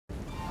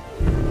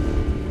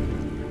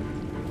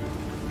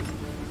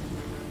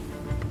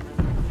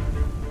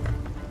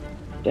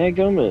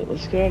Dadgummit,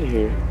 let's get out of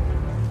here.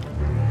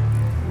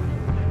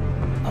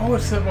 Oh,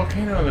 it's that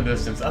volcano in the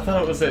distance. I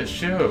thought it was that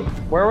ship.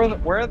 Where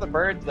are the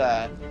birds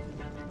at?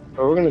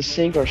 Or we're gonna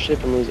sink our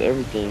ship and lose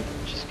everything.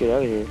 Just get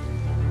out of here.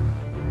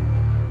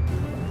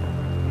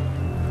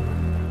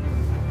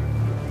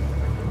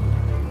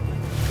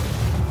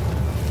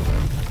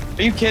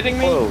 Are you kidding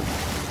me? Whoa.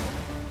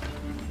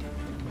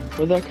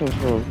 Where'd that come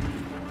from?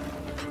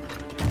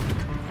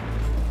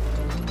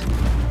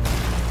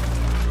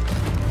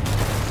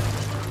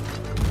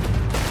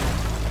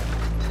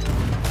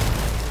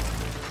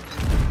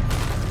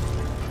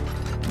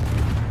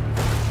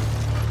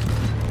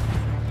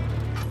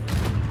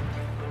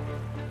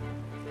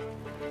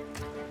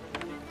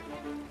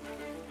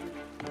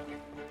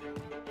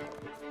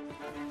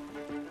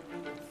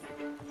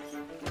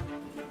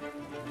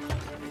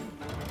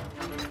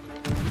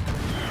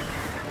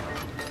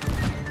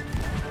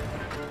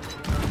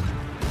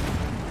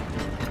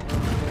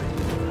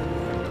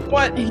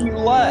 What? He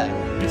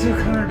left. You took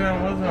Hunter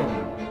down with him.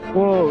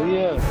 Whoa,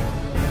 yeah.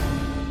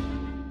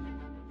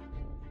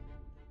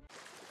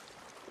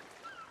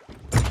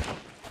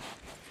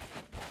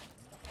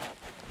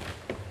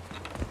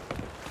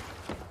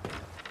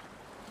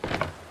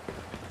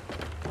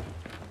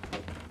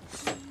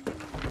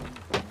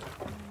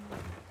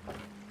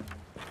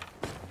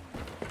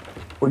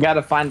 We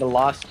gotta find a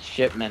lost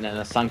shipment and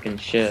a sunken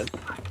ship.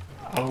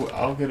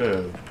 I'll get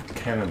a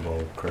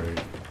cannonball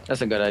crate.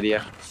 That's a good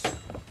idea.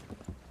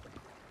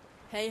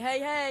 Hey, hey,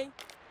 hey!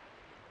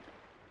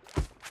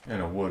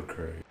 And a wood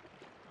crate.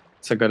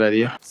 It's a good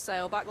idea.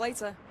 Sail back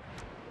later.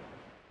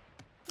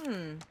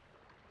 Okay,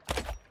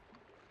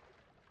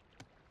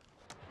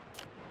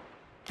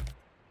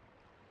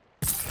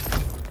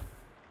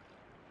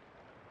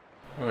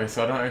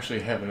 so I don't actually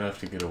have enough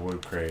to get a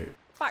wood crate.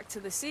 Back to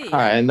the sea. All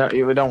right, no,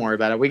 don't worry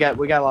about it. We got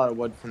a lot of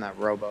wood from that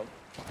rowboat.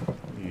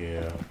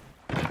 Yeah.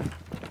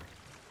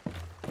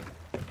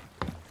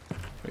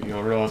 But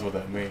you'll realize what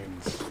that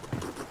means.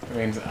 It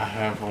means I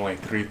have only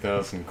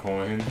 3,000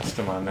 coins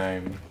to my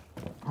name.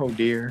 Oh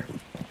dear.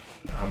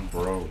 I'm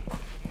broke.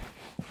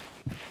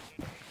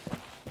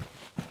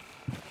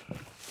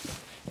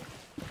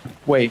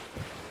 Wait.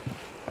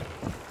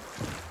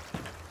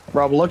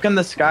 Rob, look in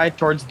the sky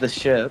towards the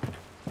ship.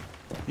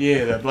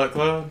 Yeah, that black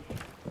cloud?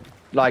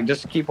 Like,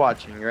 just keep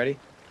watching. You ready?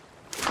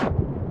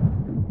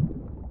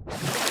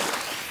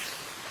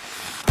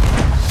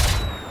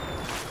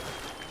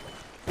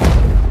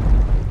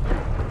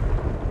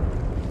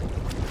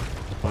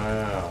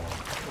 Wow.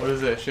 What is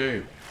that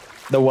shape?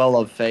 The Well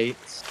of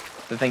Fates.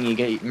 The thing you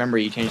get. Remember,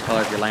 you change the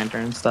color of your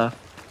lantern and stuff.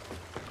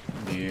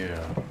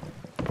 Yeah.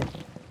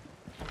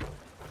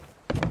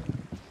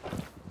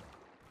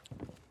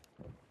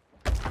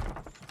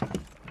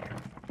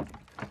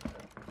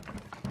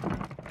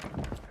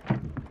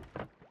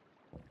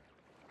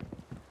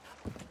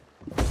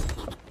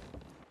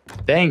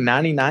 Dang,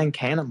 99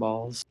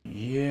 cannonballs.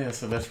 Yeah,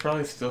 so that's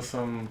probably still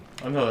some...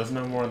 Oh no, there's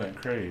no more in that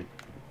crate.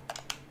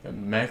 That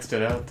maxed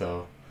it out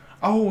though.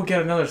 Oh, we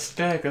got another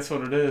stack, that's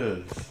what it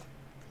is.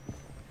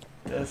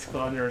 That's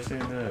cool, I've never seen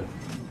that.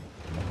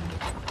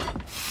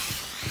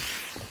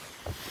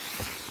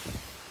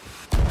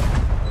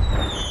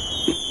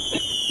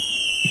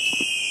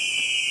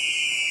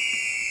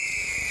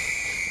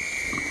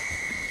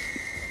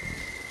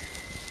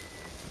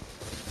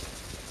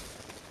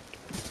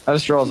 I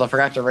just realized I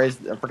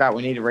forgot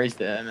we need to raise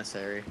the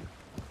emissary.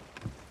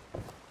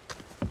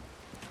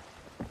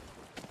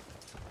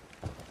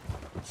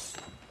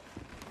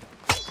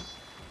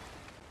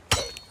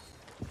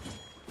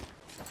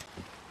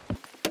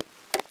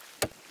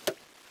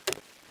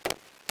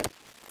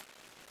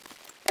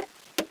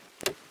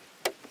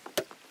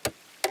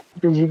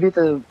 Did you get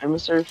the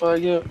emissary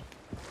flag yet?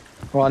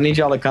 Well, I need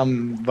y'all to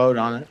come vote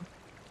on it.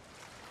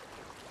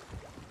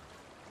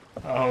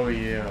 Oh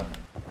yeah.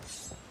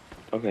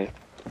 Okay.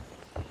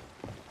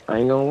 I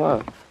ain't gonna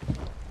lie.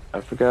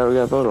 I forgot we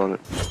got to vote on it.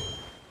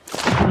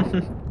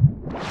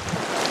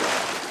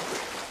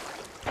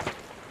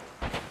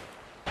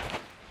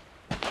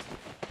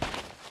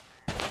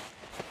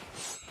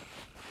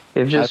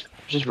 If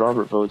just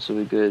Robert votes,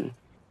 it'll be good.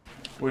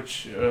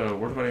 Which, where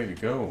do I need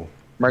to go?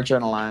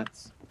 Merchant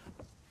Alliance.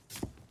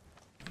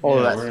 Oh,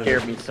 Yeah, that where is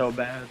scared it? me so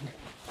bad.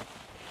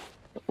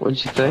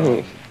 What'd you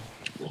think?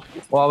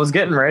 Well, I was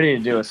getting ready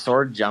to do a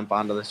sword jump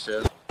onto the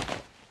ship.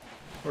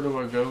 Where do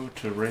I go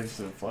to raise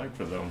the flag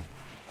for them?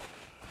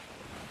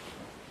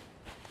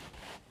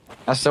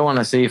 I still want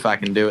to see if I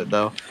can do it,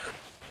 though.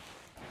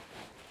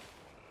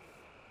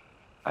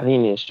 I think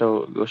you need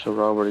to go show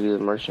Robert to get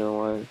the Merchant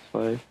Alliance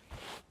flag.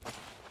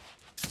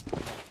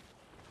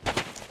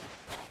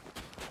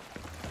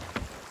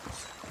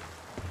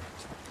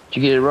 Did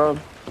you get it, Rob?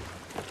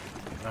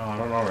 No, I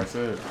don't know where it's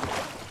at.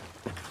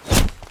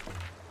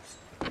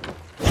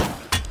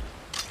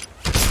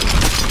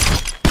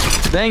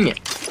 Dang it.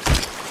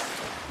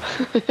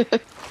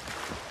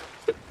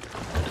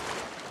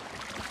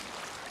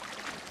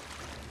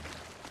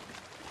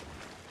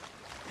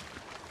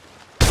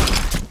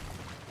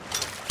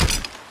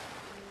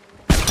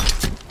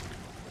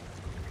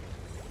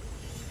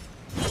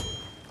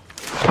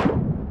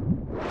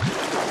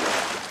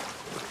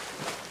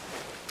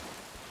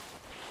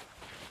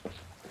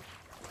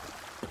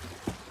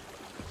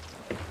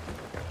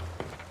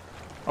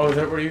 Oh, is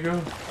that where you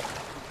go?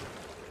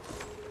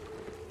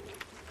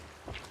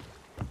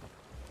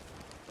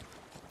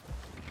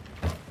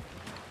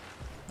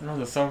 No,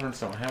 the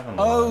sovereigns don't have them.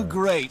 Oh,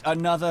 great,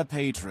 another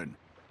patron.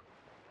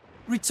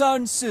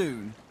 Return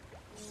soon.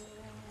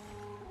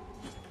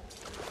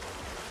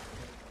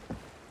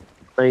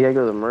 Oh, you gotta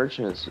go to the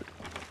merchants.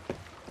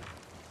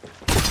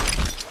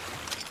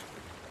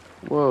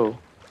 Whoa.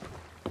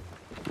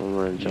 I'm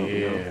gonna jump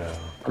Yeah.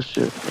 Oh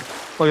shit.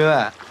 Look at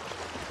that.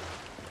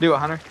 Do it,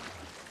 Hunter.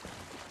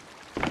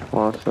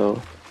 Oh, I fell.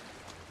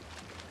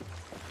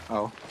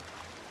 Oh.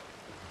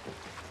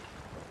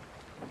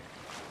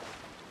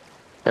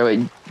 Hey,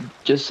 wait.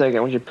 Just a second. I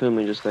want you to put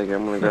me just a second.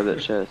 I'm gonna grab that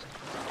chest.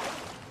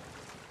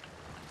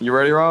 You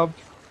ready, Rob?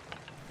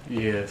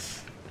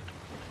 Yes.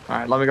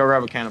 Alright, let me go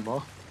grab a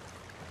cannonball.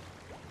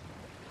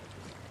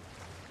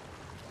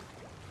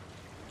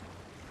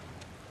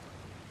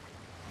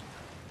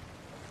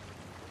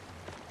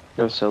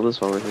 Go sell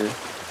this over here.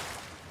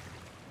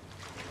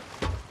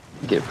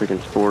 Get freaking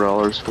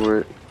 $4 for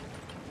it.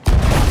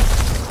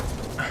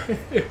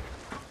 It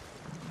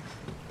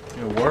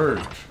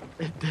worked.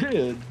 It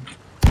did.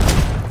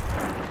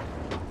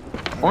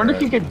 I wonder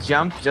if you could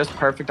jump just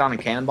perfect on a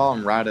cannonball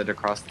and ride it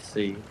across the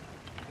sea.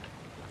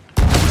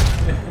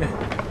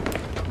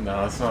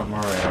 No, it's not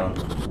Mario.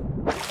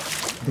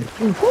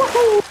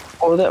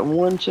 Oh, that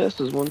one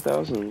chest is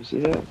 1,000. You see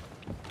that?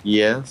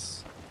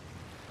 Yes.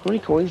 How many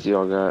coins do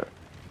y'all got?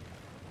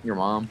 Your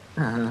mom.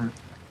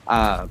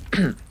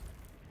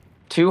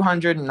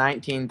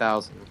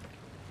 219,000.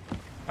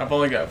 I've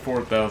only got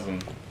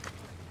 4,000.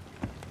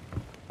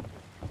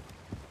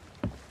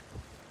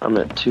 I'm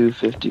at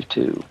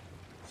 252.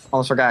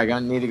 Almost forgot. I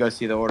need to go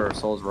see the Order of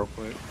Souls real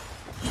quick.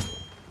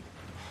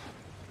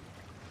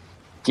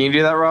 Can you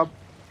do that, Rob?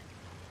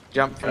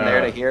 Jump from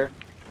there to here?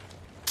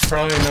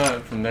 Probably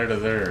not from there to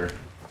there.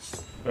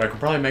 But I could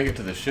probably make it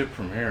to the ship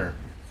from here.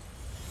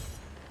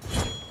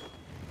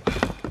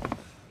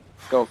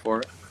 Go for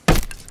it.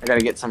 I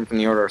gotta get some from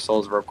the Order of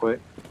Souls real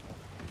quick.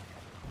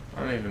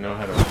 I don't even know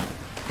how to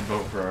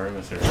vote for our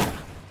emissary.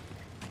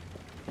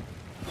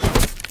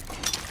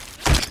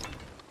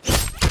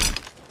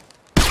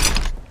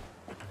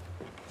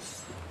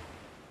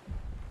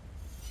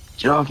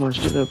 Get off my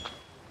ship.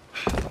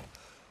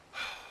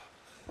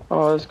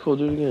 Oh, that's cool.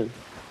 Do it again.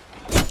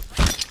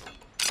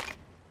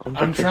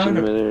 I'm trying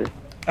to.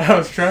 I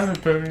was trying to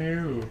put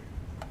you.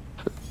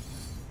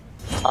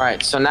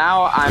 Alright, so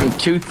now I'm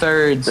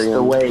 2/3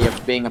 the way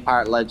of being a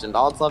pirate legend.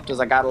 All that's left is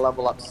I gotta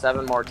level up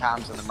 7 more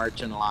times in the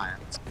Merchant Alliance.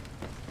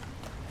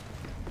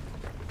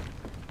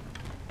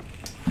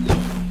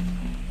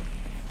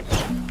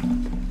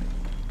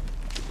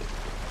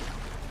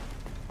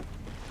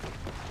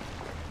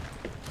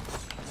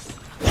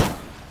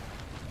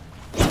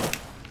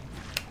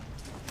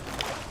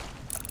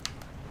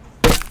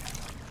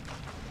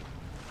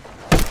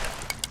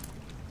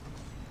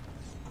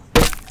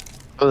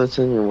 Oh, that's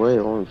in your way.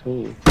 I want to pay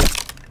you.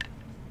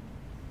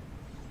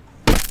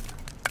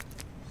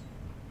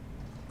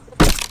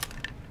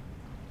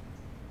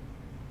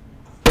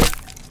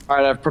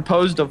 Alright, I've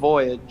proposed a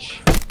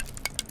voyage.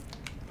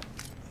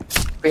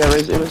 We gotta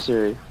raise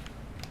emissary.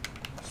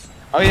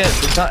 Oh yeah,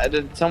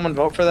 did someone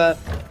vote for that?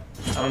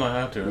 I don't know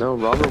how to. No,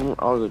 Robert,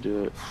 I'll go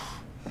do it.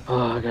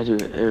 Oh, I gotta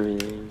do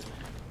everything.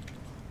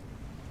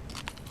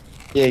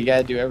 Yeah, you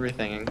gotta do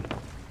everything.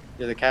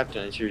 You're the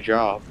captain, it's your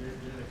job.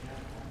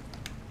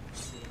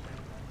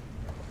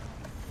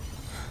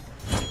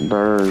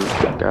 Burn.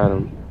 Got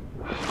him.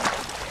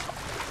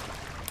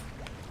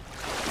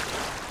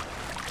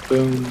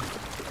 Boom.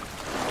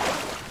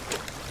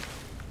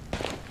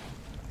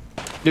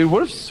 Dude,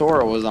 what if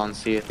Sora was on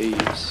Sea of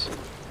Thieves?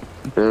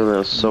 Dude, that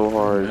was so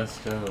hard.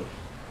 Messed up.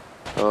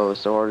 Oh, it's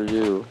so hard to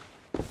do.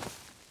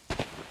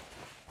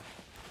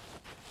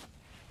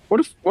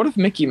 What if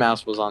Mickey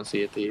Mouse was on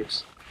Sea of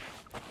Thieves?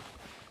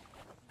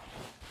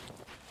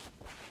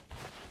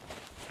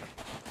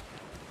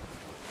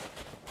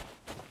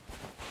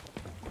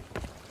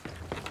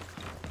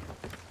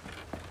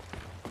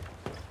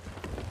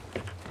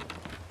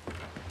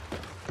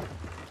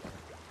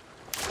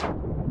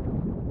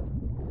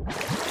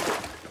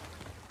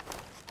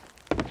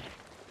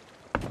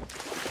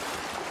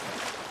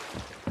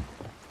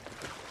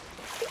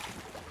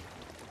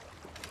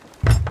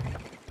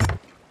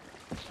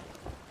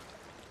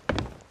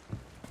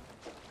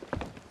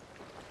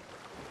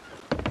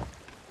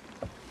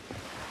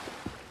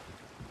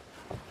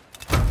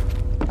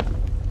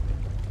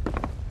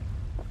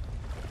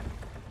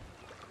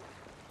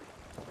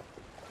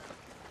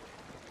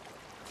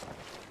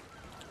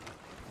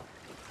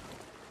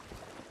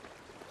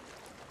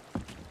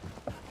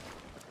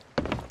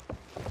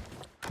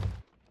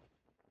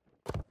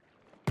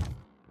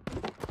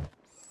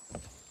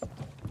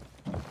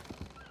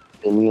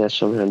 And you gotta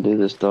show me how to do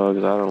this, dog,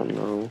 'cause I don't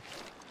know.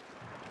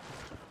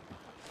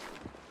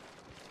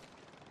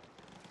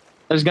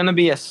 There's gonna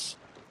be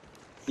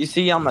you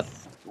see on the,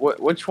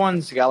 which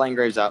one's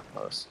Gallangrave's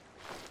Outpost?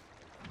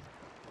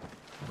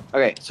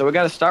 Okay, so we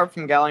gotta start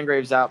from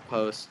Gallangrave's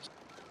Outpost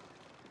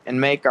and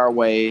make our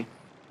way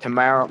to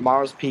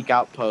Morrow's Peak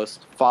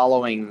Outpost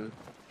following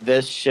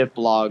this ship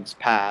log's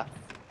path.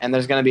 And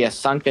there's going to be a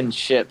sunken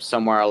ship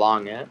somewhere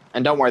along it.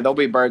 And don't worry, there'll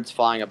be birds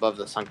flying above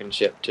the sunken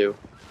ship, too.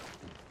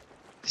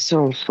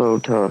 Sounds so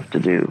tough to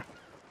do.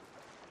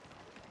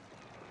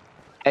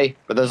 Hey,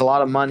 but there's a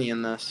lot of money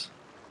in this.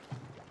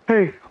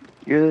 Hey,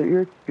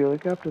 you're the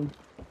captain,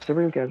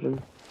 submarine captain.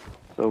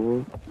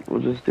 So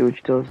we'll just do what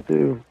you tell us to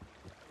do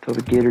till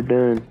we get her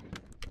done.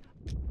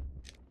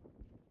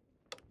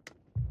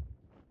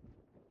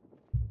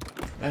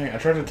 Dang, I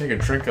tried to take a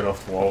trinket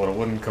off the wall, but it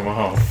wouldn't come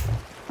off.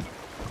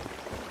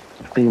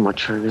 Leave my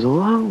triggers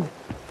alone.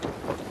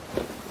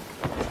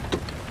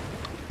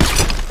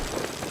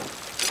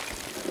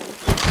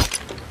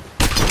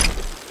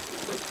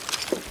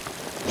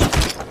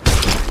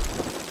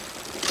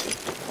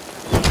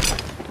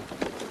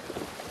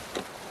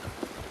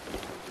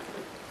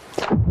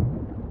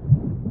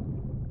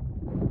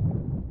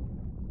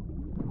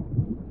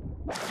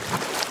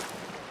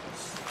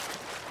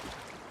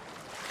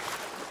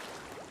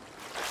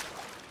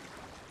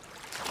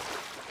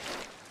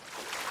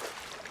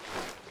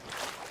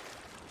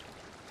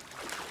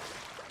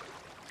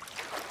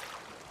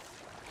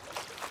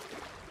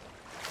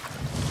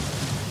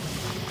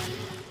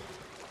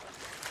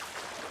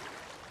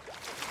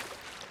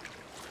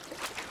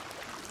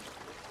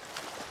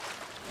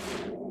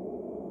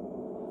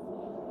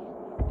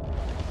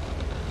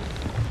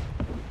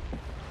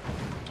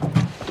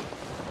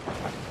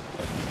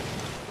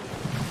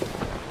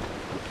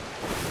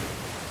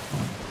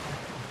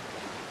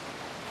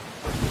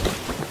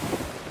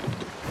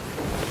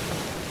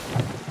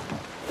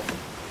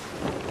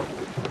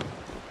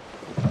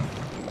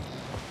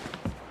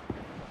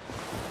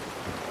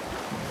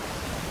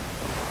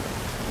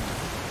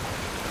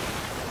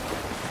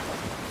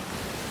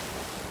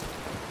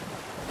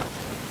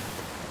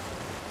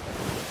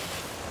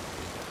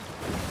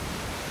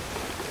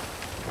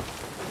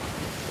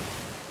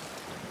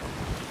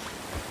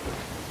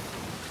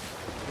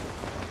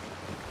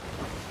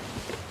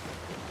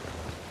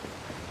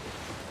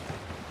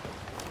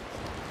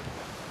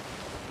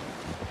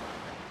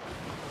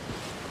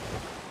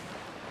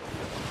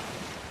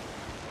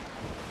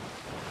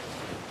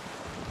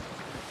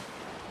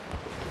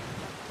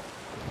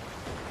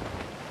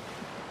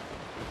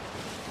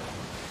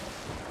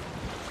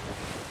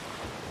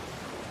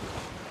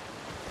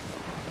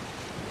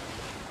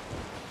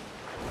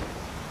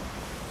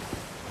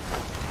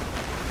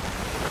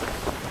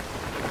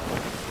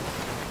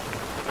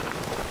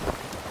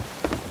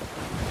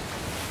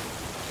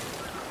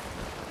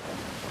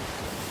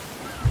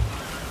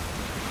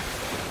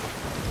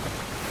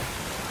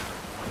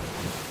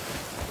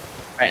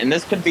 Right, and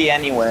this could be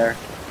anywhere.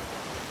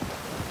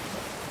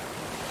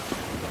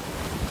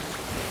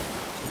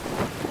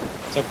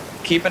 So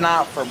keep an eye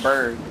out for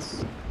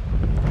birds.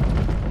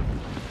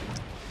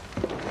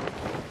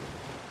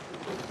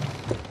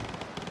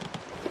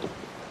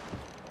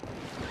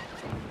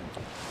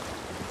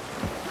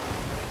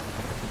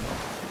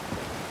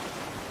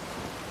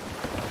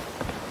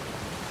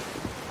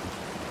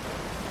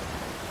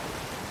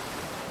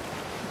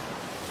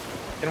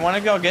 You want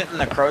to go get in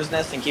the crow's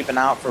nest and keep an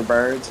eye out for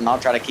birds, and I'll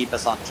try to keep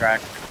us on track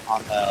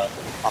on the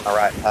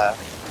right path.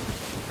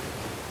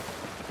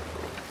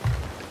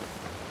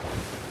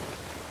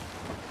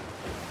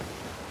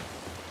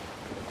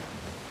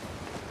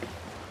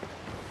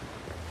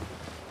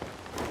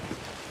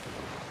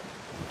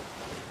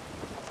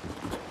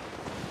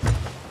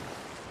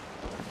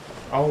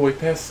 Oh, we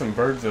passed some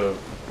birds up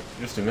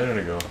just a minute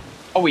ago.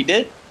 Oh, we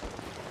did?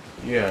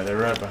 Yeah, they're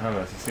right behind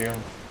us. You see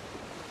them?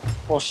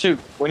 Well, shoot.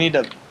 We need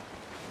to...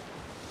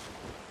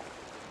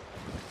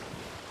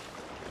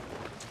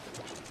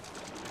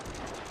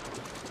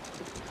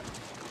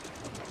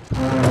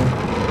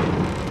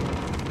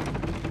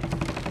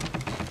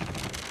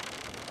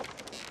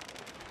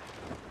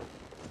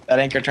 That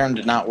anchor turn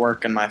did not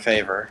work in my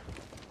favor.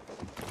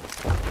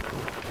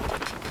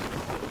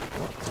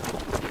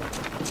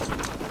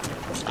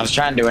 I was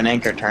trying to do an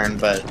anchor turn,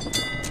 but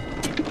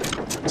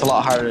it's a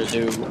lot harder to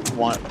do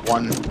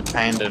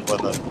one-handed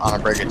with on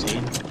a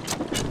brigantine.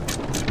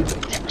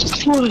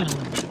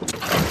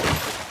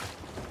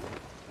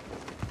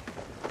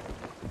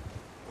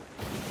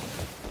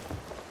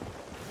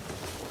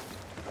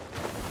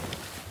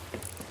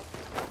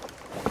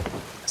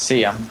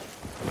 See ya.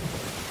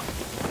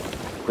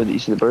 Where do you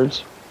see the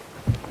birds?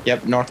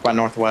 Yep, north by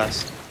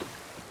northwest.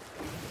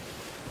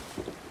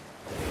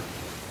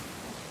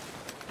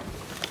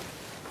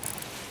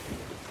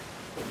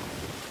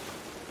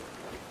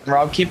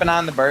 Rob, keep an eye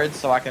on the birds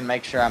so I can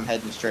make sure I'm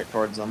heading straight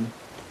towards them.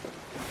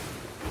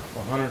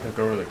 Well, Hunter took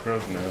over the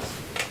crow's nest.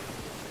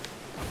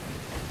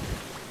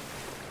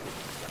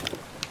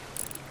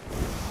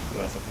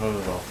 But I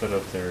suppose I'll fit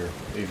up there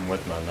even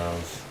with my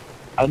nose.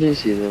 I do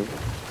see them.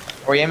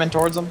 Are we aiming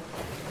towards them?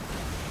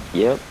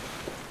 Yep.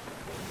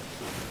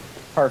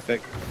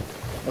 Perfect.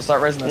 We'll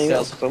start raising the Dang,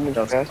 sails. that's so much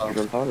faster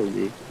than I thought it would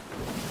be.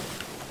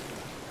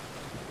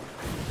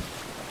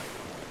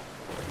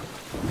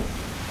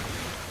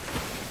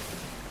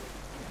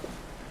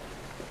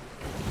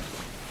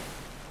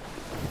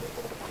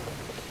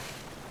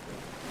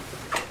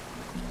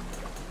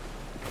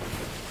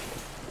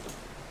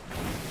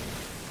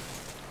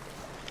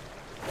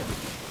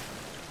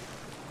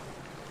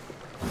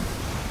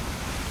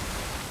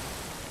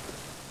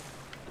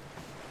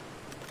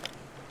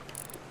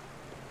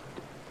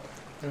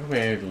 We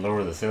need to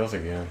lower the sails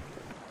again.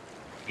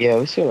 Yeah,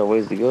 we still got a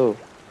ways to go.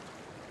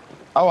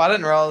 Oh, I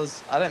didn't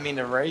realize. I didn't mean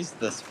to raise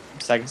this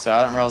second sail.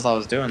 I didn't realize I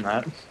was doing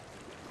that.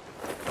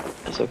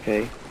 It's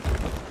okay.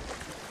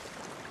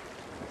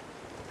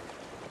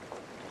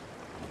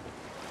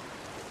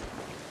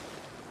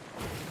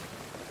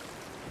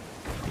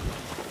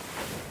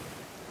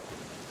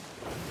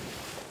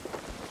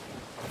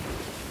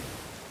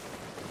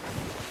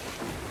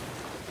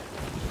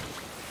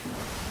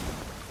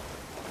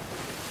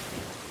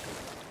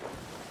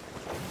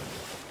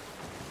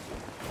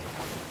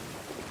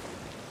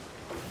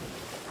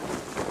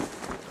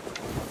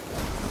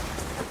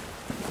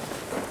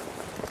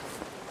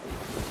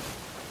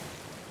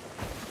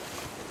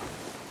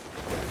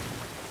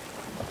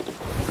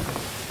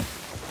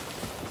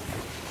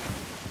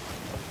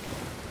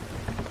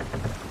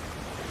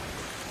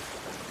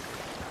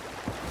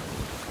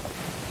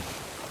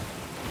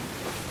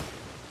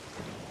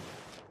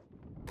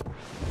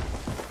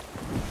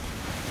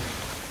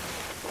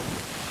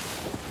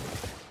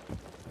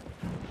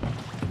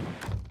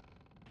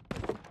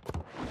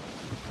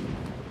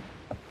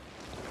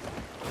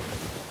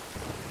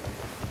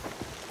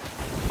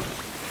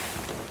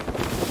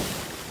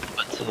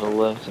 To the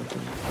left, I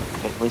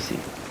think. Let me see.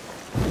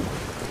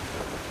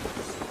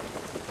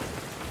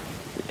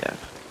 Yeah,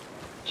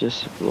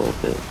 just a little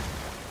bit.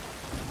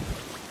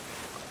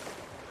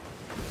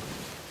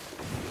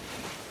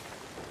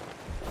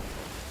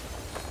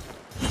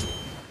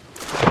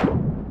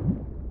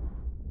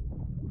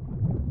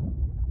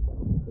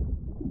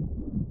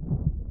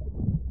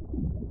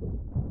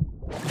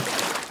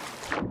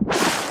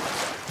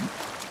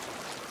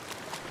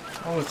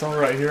 Oh, it's all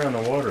right here on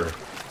the water.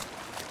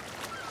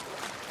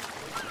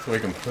 So we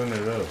can clean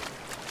it up.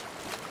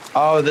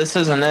 Oh, this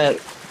isn't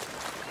it.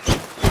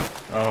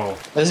 Oh.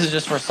 This is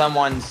just where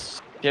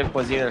someone's ship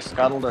was either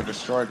scuttled or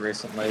destroyed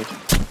recently.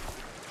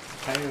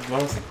 Hey, there's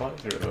low supplies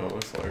here though, it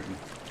looks like.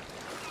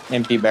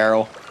 Empty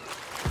barrel.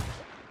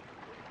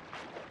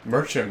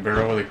 Merchant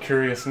barrel with a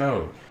curious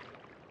note.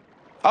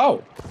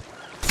 Oh.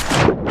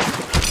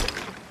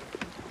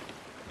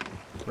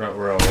 Right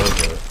where I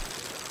was at.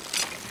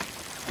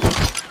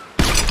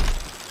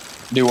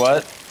 Do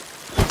what?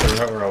 So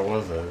right where I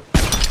was at.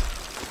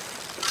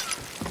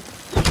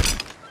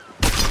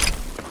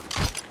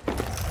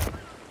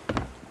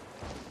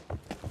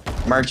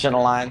 Merchant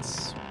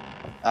Alliance.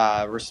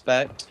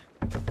 Respect.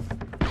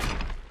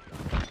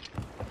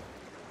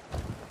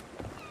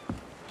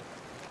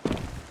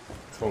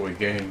 That's what we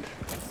gained.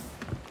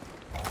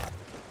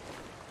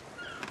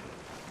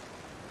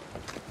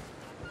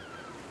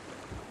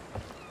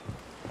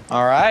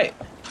 Alright.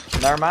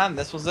 Never mind,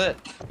 this was it.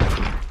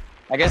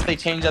 I guess they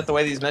changed up the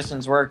way these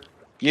missions work.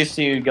 Used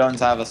to go and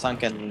have a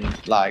sunken,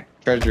 like,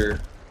 treasure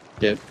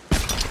ship.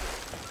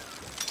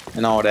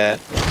 And all that.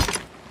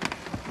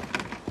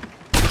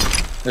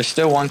 There's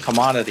still one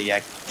commodity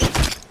I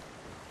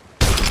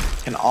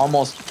can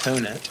almost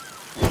tune it.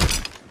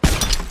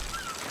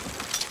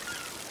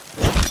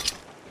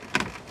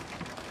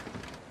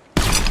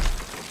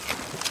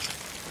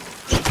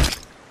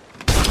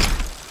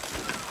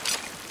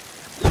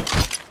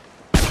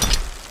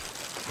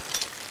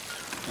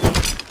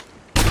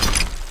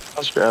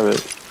 Let's grab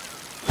it.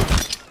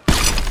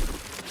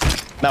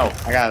 No,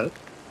 I got it.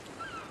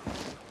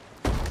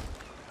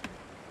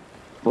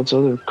 What's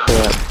other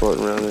crap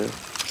floating around there?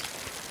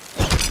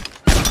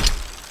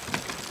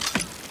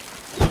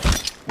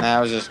 Nah,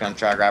 I was just gonna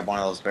try to grab one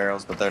of those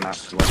barrels, but they're not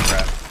just worth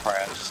crap.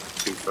 Probably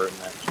just too for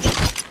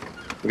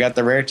that. We got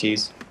the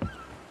rarities.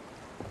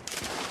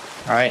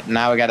 Alright,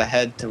 now we gotta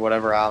head to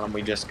whatever island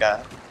we just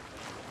got.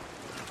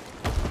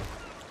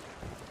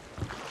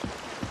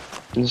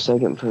 Just a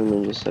second, put them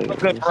in just a second.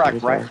 Good rock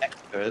right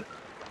next to it.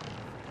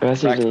 I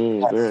see any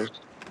Right. bears.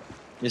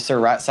 Yes, sir,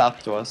 right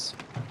south to us.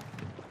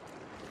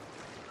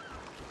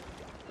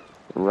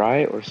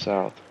 Right or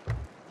south?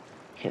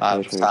 Can't tell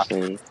which one you're South.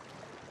 saying.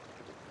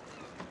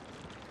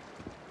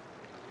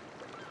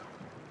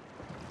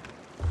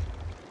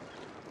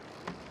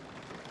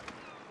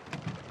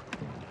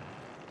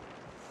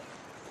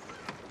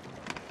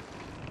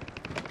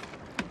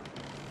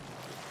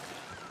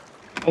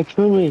 Oh,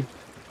 kill me!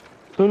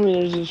 Kill me,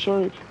 there's a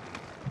shark!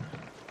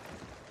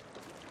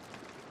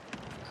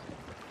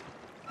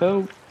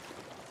 Help!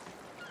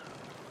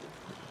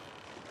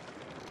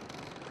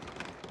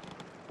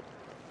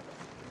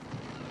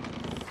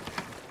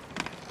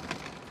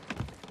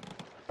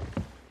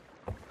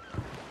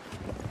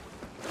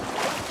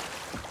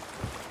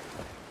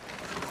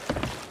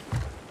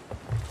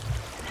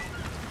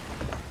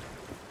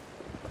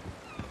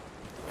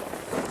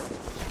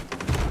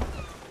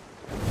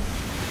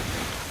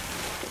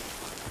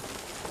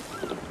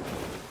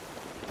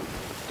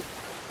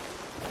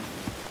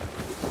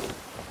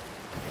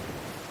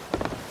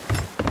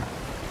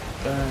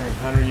 Dang,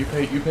 Hunter, you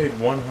paid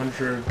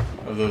 100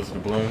 of those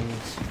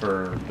doubloons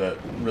for that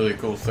really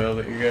cool sale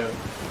that you got?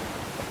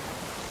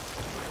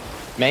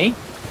 Me?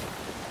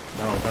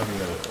 No, I'm talking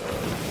to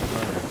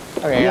Hunter.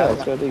 Okay, Yeah, yeah.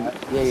 it's got the,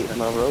 yeah,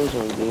 my rose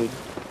one, dude.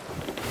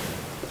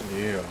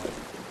 Yeah.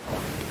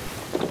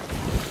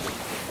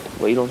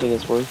 Well, you don't think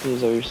it's worth it?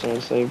 Is that what you're trying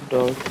to say,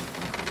 dog?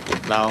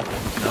 No.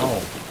 No,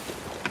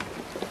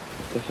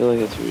 I feel like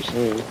that's what you're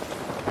saying.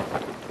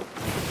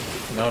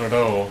 not at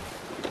all.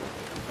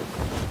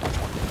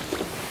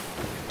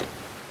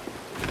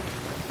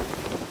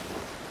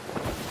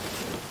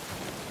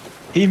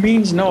 He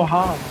means no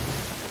harm.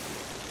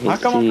 How His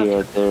come I'm T not-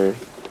 right there.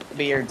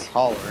 Beard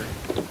taller.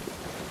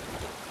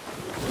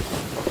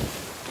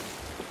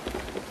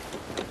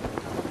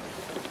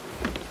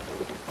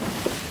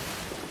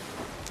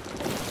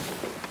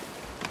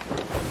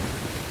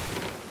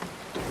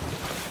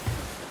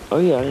 Oh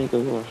yeah, I need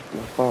to go get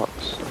my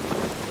fox.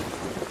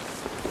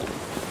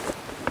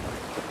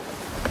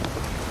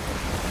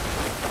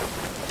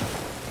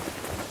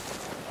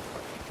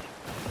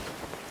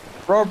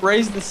 Rob,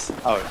 raise this.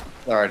 Oh,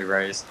 it's already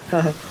raised.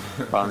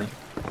 Funny.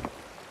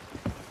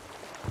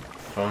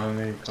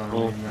 Funny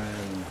Oh.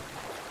 man.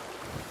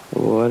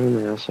 What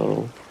an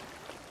asshole.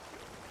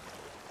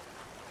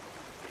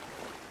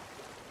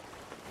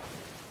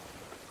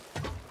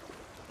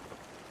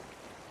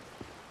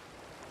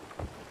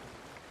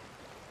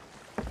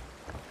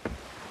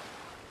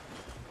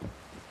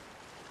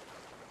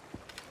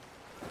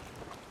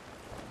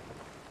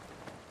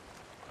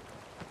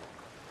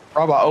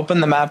 Rob, I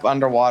opened the map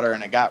underwater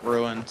and it got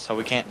ruined, so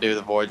we can't do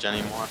the voyage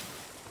anymore.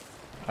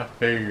 I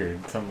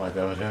figured something like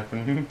that would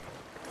happen.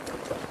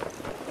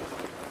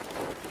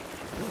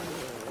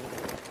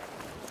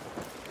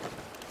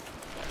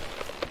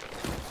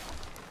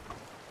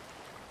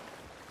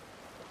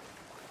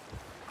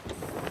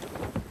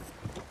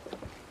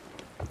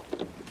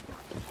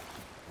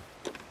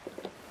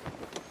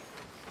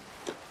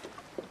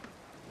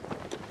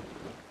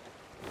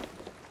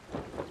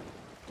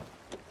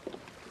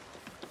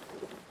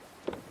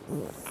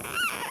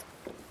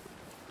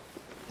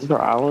 Is there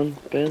an island,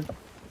 Ben?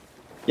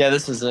 Yeah,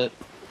 this is it.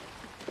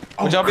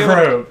 Oh, Would y'all be able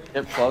to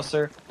get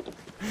closer?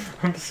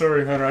 I'm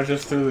sorry, Hunter. I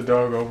just threw the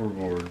dog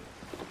overboard.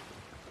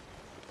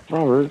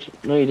 Robert?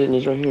 No, you didn't.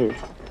 He's right here.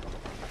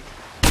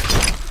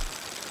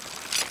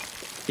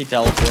 He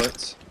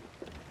teleports.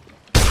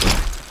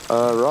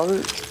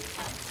 Robert?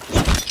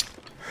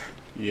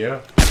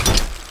 Yeah.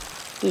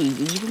 Dude,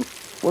 did you...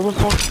 Where'd my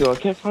fox go? I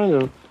can't find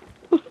him.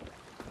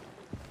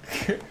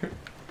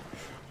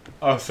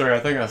 Oh, sorry. I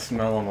think I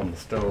smell him on the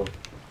stove.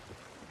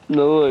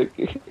 No, look.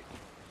 Look at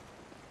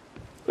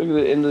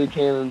the end of the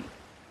cannon.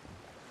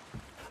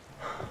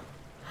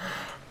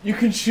 You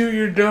can shoot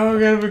your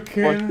dog out of a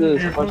cannon.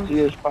 Watch this. Watch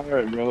this. Fire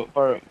it, bro.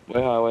 Fire it.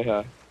 Way high, way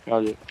high.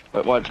 Got it.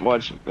 Wait,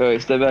 watch.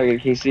 Wait, step back. Can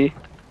you see?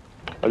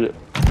 Watch it.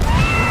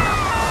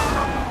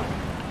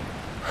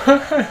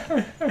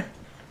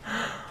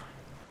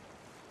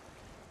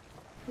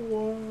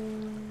 What?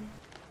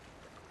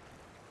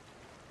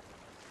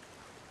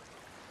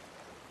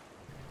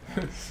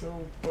 It's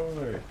so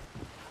funny.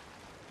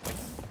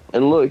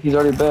 And look, he's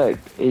already back.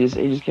 He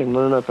just came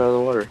running up out of the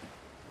water.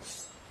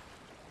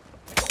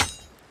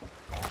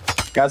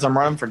 Guys, I'm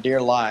running for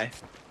dear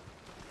life.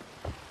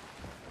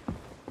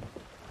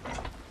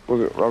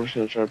 Robert's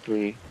gonna try to pull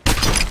you.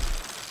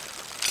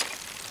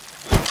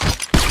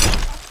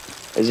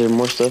 Is there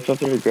more stuff up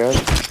there to grab?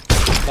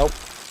 Nope.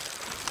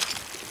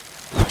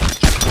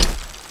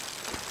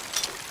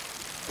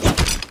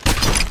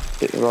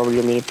 Robert, you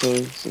want me to pull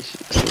you since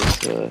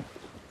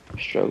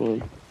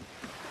struggling?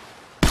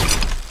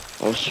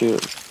 Oh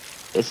shoot.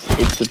 It's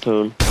the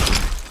poon.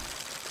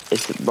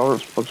 It's the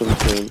Robert fucked up the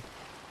poon.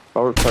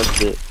 Robert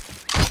touched it.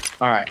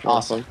 Alright,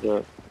 awesome. Fucked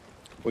up.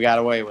 We got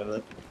away with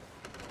it.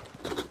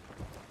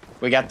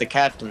 We got the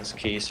captain's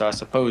key, so I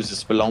suppose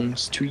this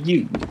belongs to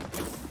you.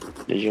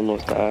 Did you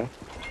almost die?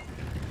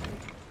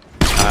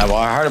 Well,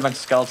 I heard a bunch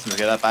of skeletons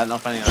get up. I don't know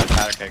if any of the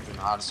powder kegs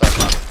know how to start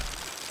running.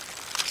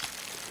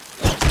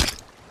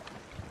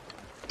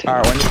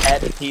 Alright, when you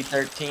add the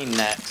P13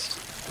 next.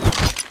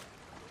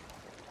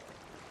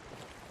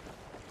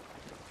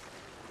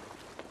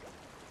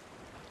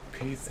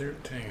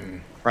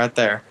 P13. Right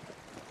there.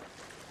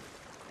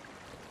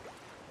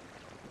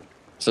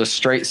 So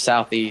straight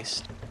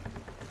southeast.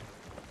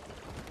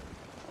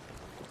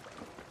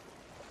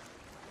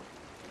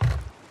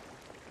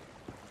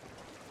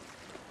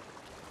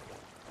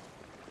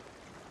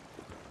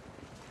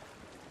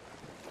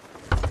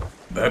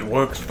 That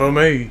works for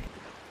me.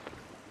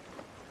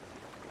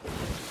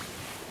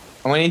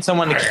 And we need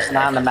someone to keep an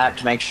eye on the map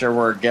to make sure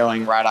we're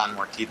going right on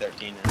where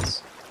T13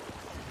 is.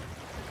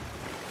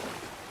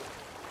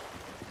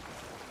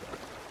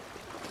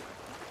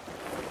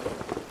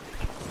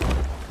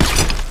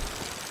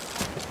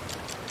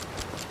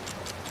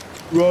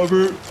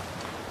 Robert.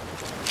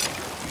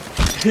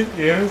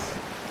 Yes?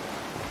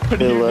 What do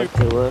To the you left,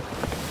 to the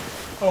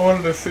left. I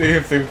wanted to see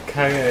if the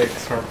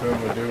kayaks harpoon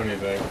would do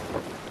anything.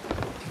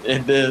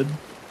 It did.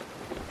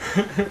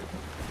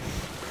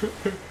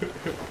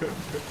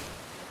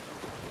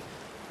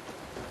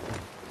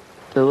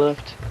 To the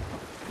left.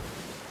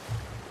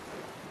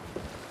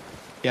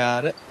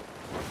 Got it.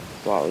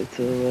 Slightly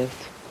to the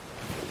left.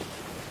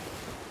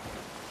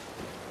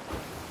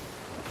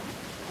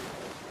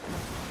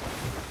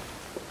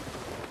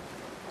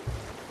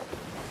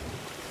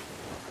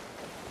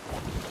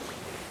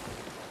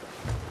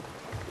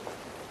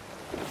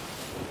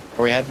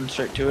 Are we heading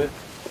straight to it?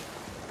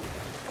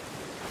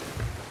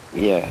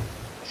 Yeah.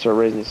 Start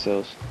raising the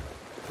sails.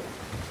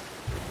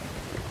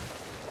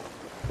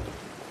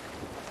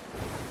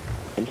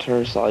 And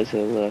turn slightly to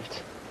the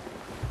left.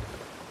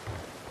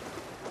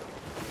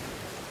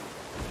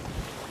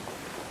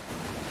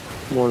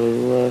 More to the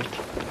left.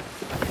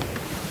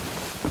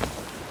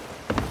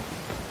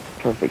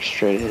 Perfect,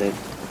 straight ahead.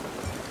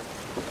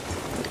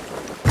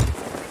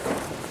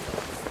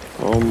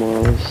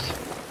 Almost.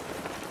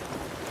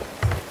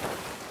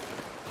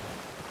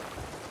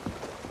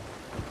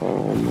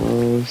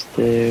 Almost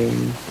there.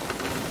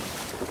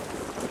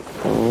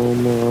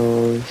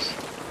 Almost.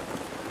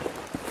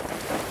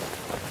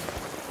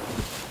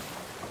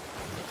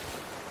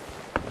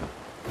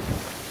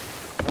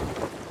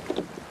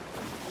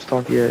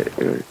 Stop yet.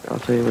 I'll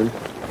tell you when.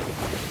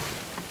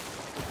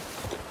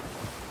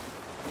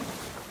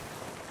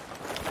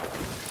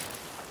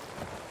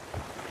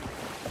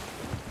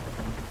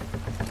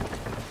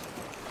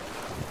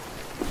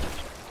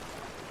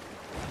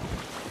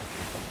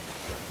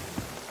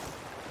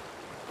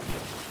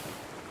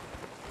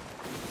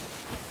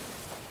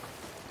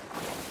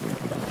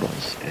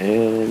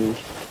 And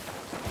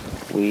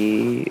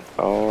we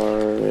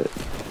are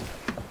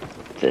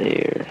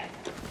there.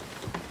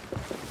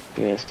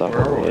 We're gonna stop Where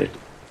our are we? way.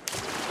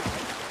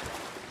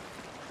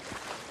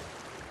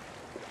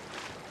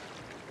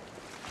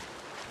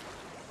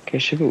 Okay,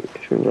 should we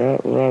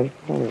right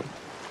home?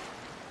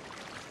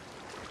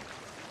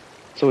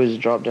 So we just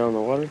drop down in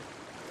the water?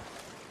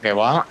 Okay,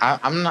 well,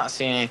 I'm not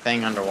seeing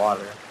anything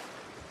underwater.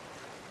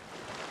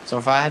 So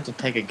if I had to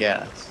take a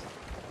guess,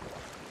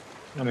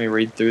 let me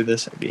read through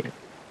this again.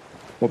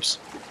 Whoops.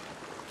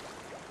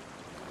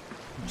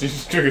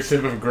 Just took a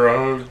sip of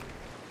grog.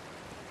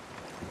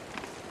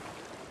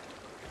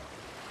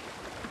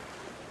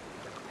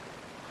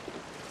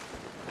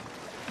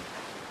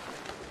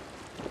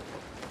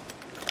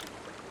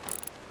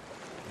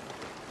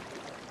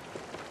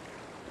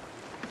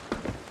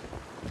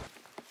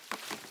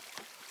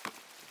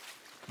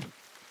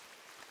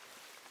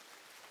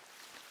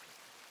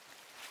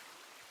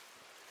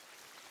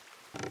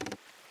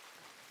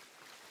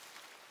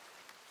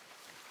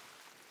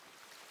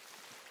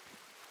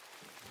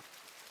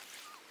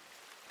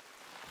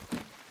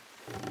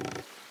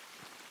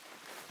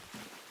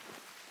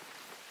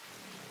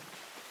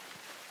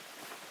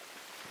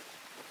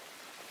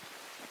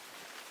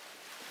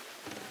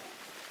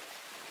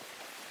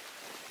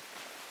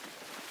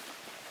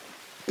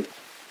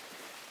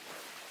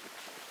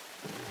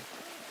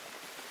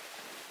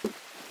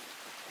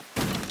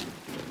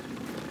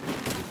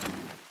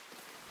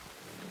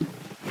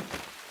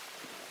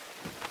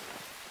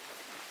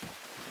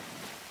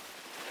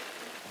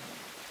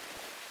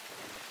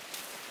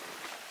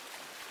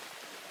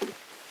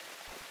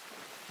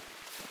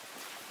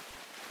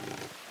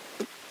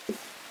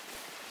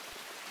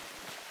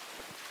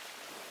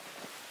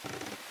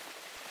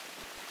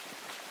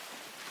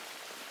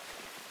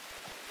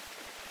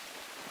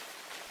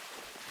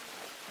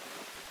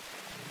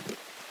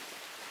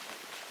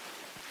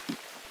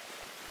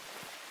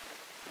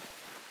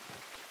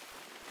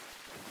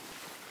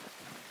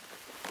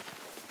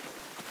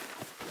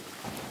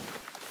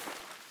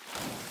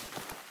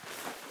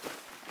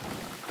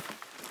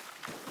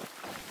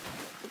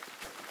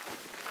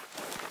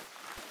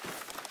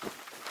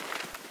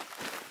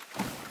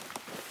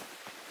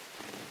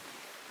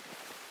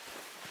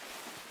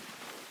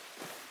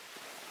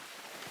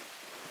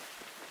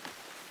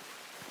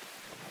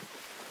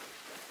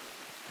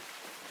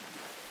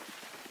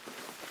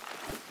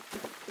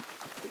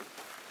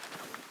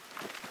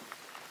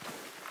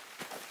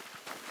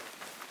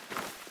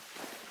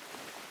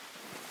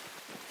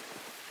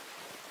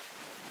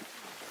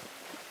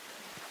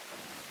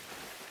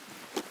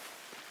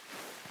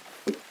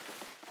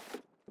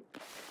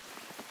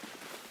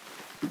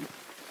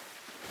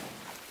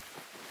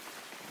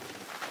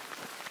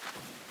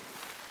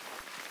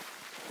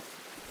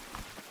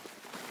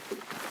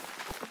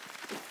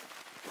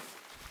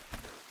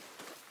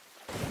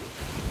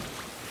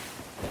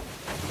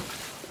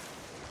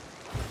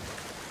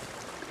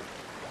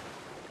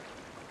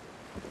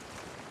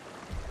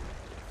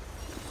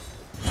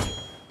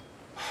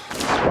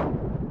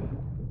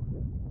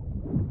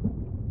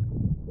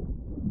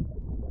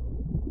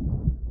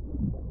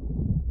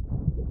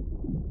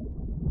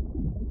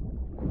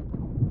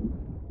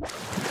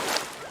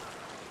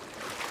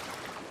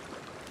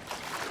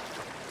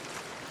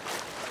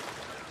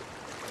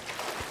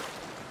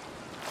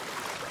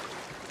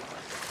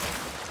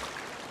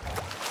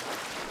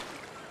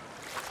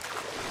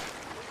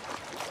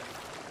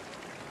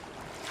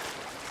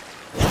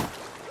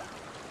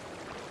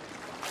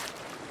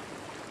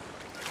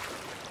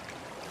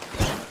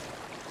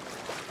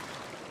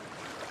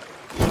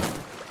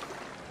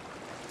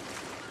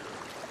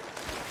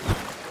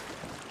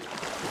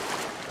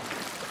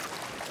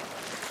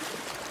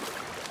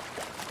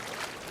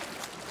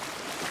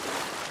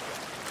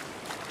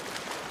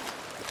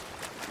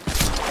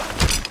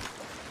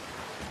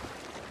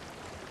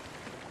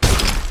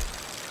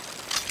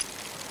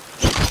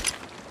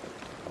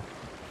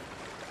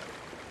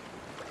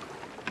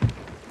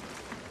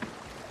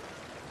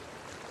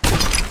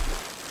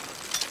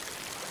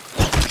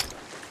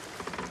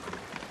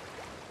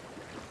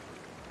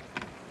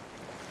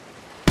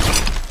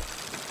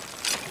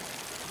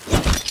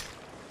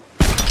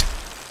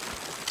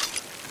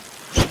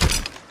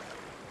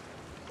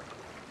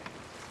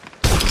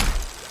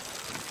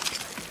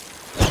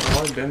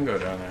 probably didn't go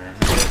down there.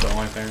 That's the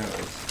only thing that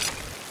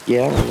was.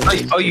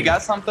 Yeah. Oh, you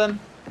got something?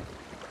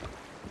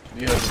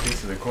 Yeah, it's a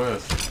piece of the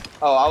quest.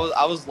 Oh,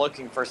 I was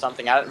looking for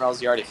something. I didn't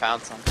realize you already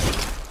found something.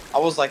 I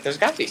was like, there's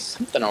got to be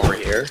something over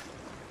here.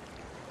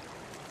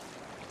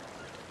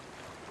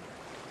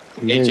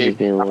 You're AJ just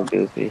being a little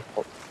goofy.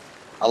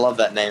 I love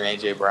that name,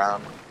 AJ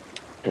Brown.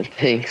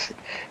 Thanks.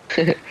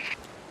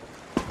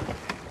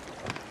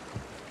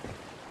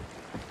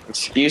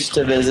 Excuse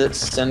to visit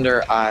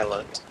Cinder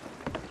Islet.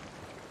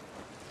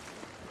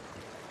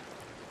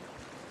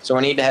 So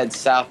we need to head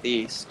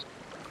southeast.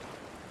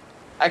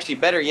 Actually,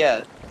 better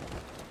yet.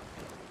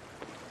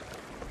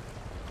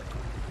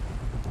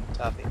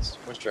 Southeast.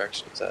 Which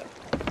direction is that?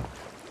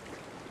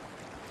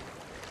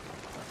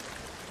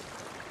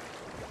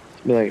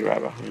 Be like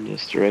right behind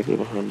us, directly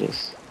behind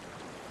us.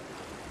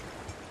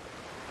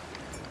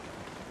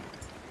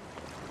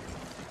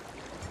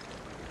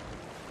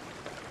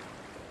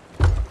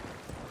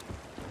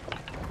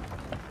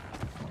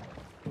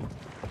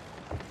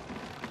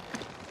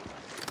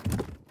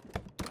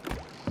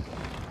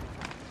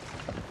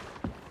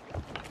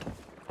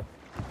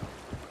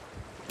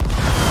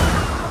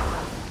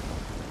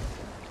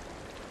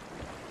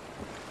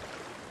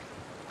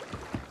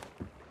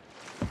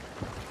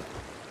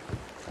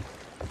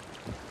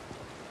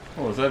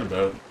 What was that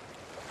about?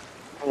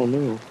 Oh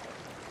no.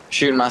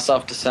 Shooting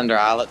myself to Cinder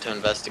Islet to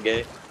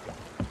investigate.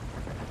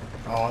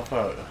 Oh, I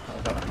thought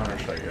Hunter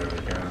shot you over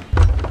again.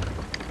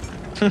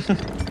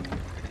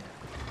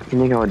 You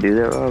think I would do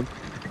that, Rob?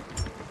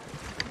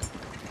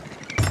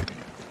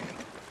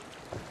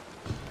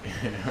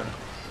 Yeah.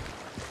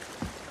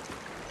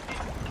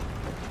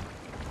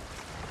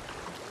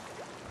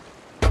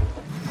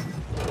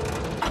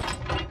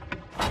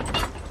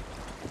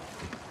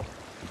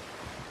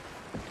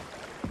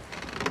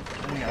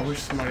 Dang, I wish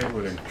somebody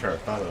would try to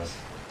fight us.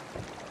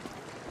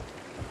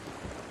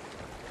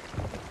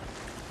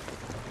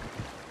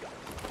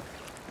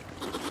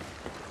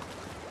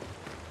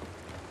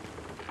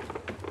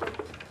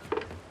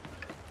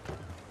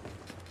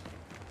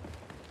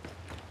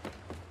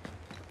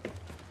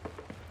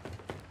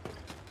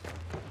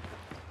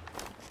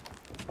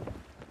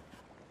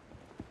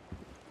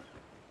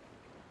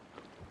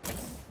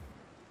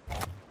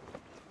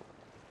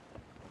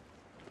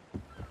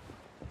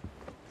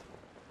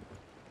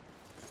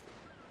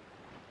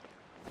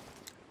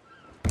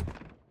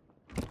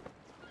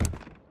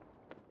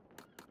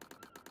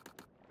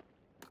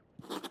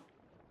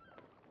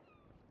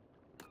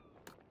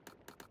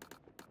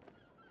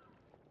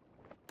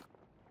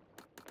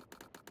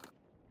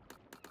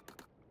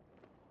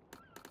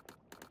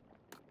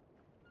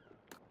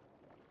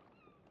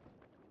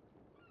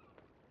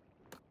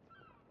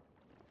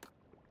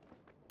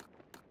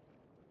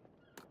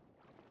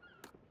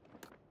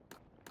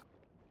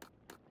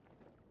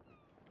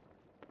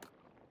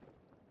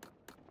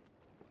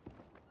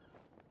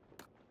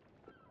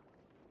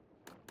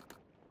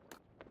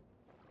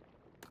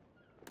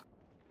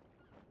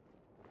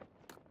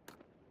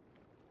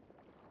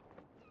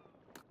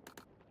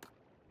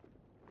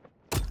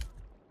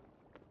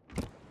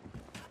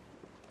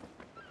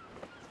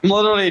 I'm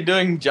literally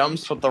doing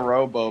jumps with the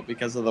rowboat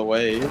because of the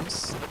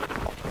waves.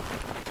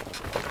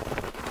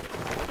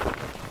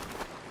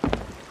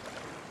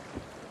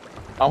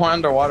 I went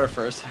underwater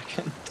for a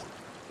second.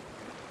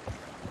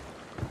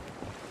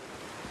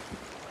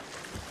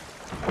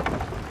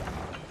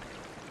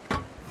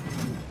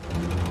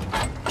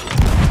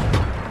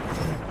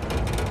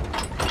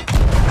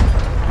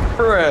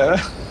 Bruh.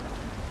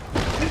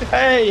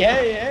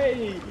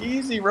 Hey,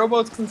 easy,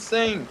 rowboats can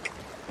sink.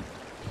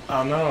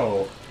 Oh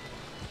no.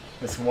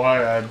 That's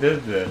why I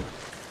did that.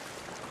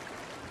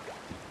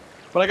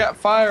 But I got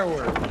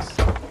fireworks.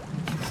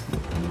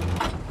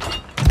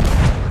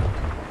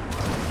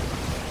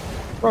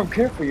 Bro,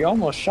 careful, you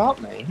almost shot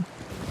me.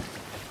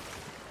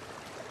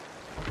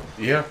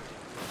 Yeah.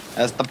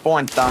 That's the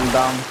point,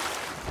 dum-dum.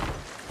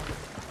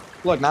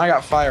 Look, now I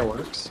got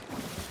fireworks.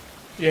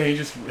 Yeah, he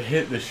just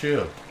hit the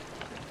ship.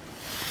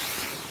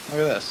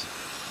 Look at this.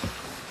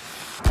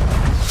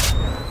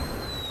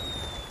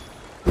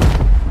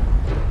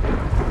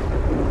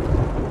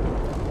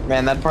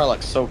 Man, that'd probably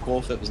look so cool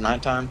if it was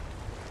nighttime.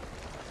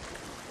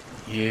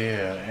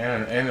 Yeah,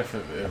 and if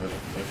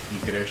you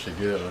could actually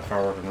do that with a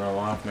firework in real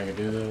life, make it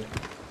do that.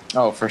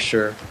 Oh, for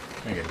sure.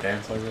 Make it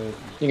dance like that.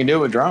 You can do it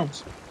with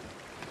drones.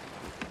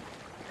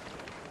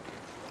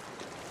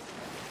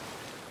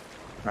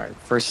 Alright,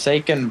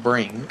 Forsaken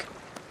Brink.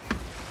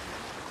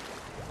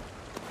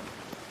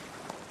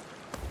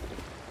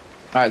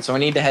 Alright, so we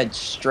need to head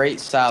straight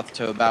south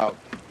to about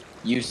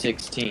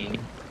U16.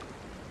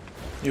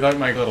 You like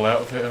my little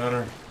outfit,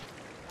 Hunter?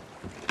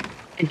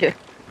 Yeah.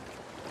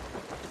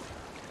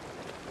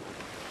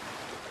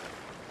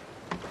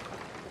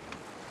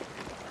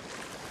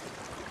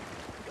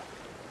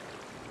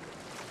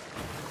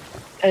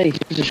 Hey,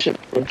 there's a ship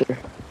right there.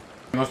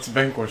 That's the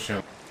vanquish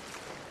him.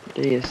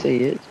 Do you see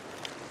it?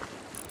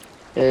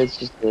 Yeah, it's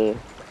just a...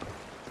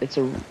 Is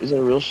it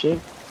a real ship?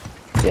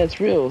 Yeah, it's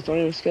real. It's not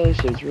even a skelly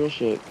ship. It's a real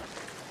ship.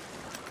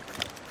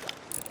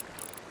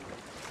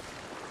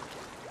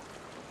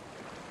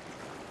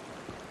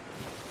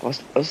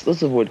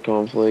 Let's avoid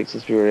conflicts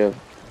since we already have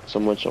so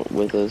much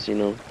with us, you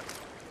know.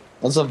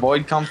 Let's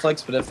avoid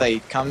conflicts, but if they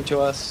come to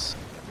us...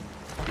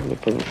 We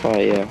put the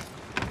fight, yeah.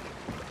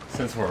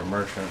 Since we're a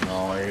merchant and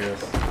all, I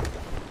guess.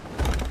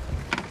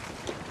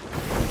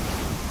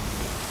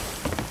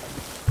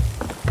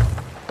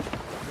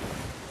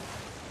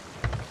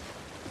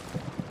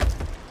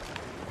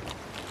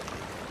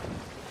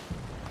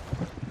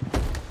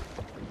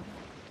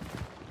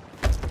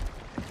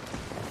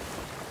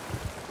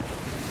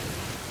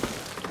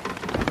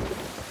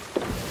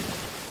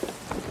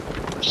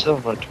 Still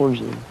have my torch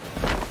in.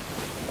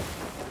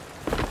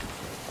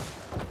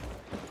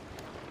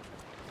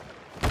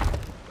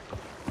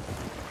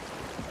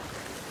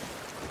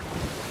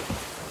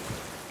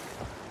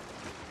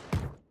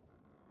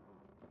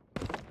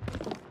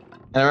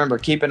 And remember,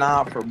 keep an eye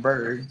out for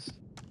birds.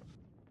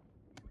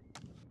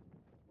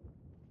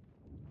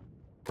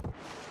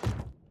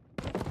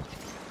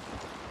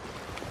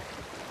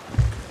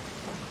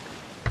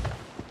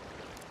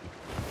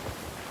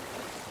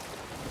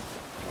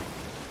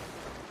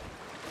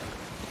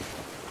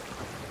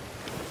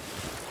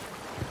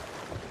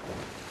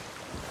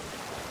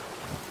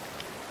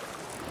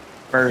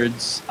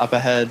 Birds up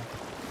ahead.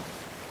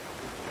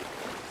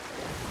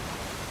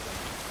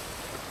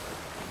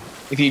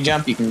 If you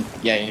jump, you can.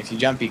 Yeah, if you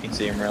jump, you can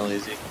see them real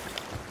easy.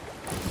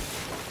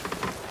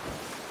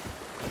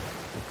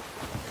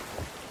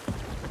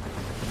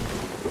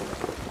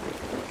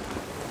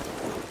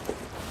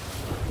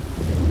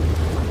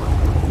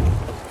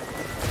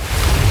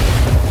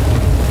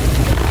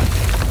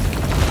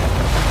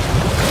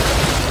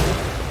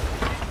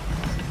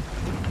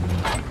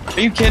 Are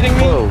you kidding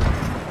me? Whoa.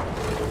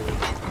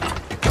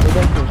 Where'd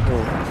that come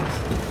from?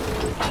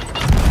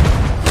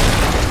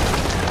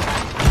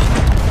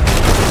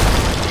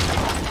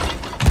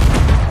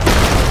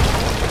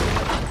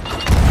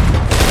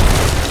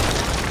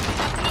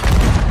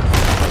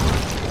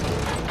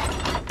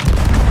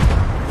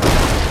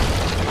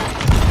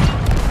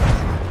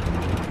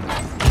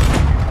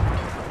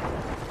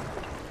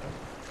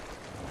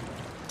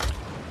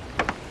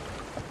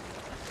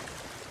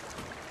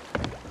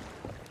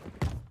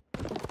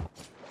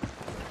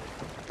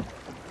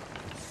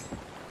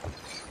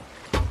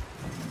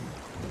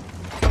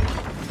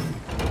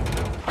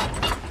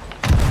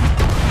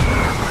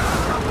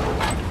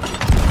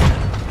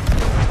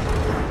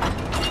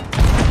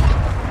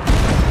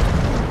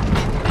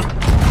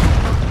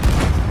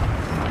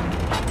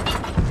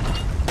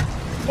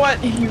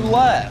 What? You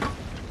left?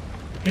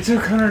 He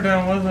took Hunter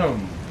down with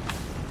him.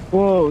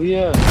 Whoa,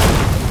 yeah.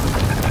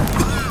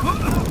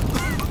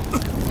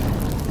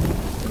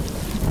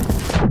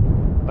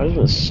 I just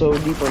went so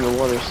deep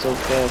underwater so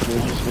fast, and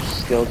there's just a bunch of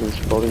skeletons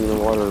floating in the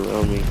water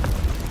around me.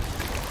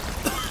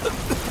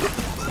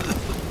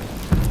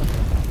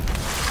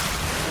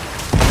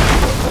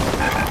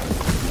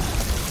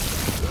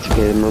 It's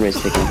okay, the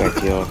mermaid's taking back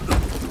to y'all.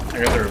 I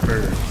got the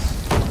repairs.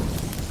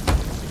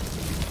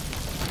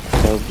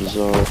 That was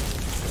bizarre.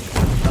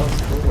 That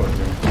was cool,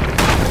 wasn't it?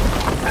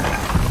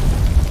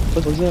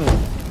 What was that?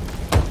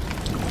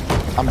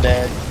 I'm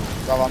dead.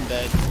 Rob, I'm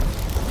dead.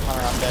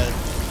 Hunter, I'm dead.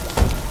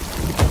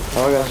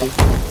 Oh, I got you.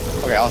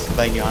 Okay, awesome.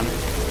 Thank you, Hunter.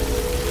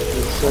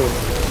 Yes, sir.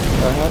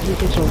 How do you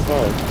catch on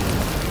fire?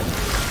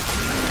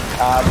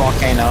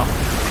 Volcano.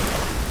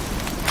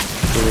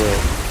 Yeah.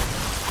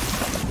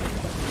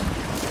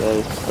 That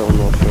is still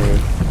not fair.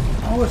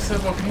 Oh, it said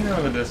volcano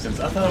in the distance.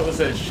 I thought it was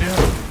that ship.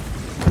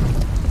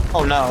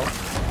 Oh no.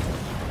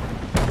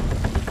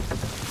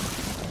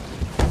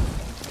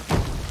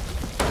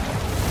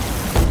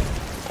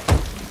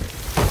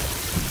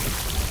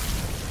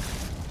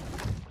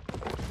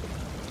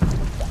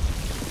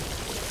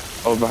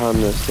 Oh, behind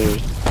the stairs.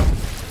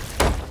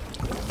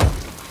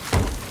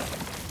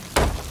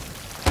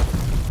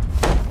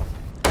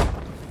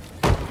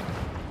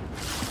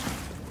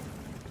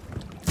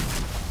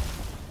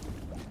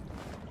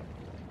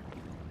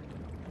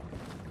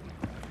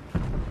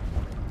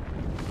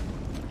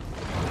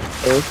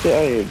 Hey, let's get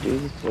out of here,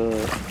 dude.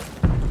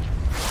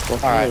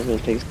 Volcano's gonna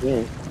take us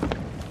in.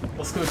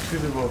 Let's go to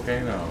the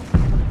volcano.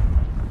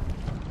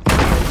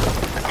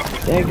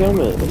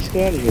 Dadgummit, let's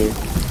get out of here.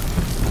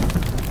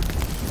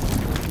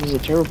 This is a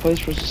terrible place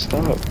for us to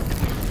stop.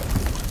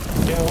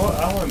 Yeah, what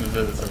island is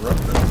it? It's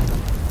erupted.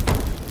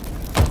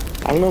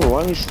 I don't know,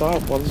 why did we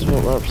stop? Why this is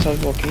right beside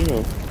the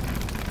volcano?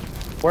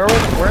 Where are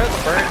the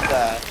birds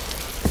at?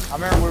 I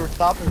remember we were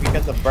stopping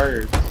because of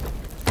birds.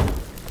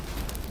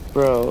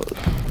 Bro,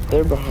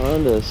 they're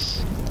behind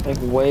us. Like,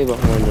 way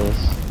behind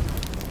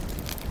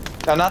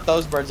us. No, not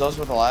those birds. Those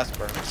were the last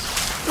birds.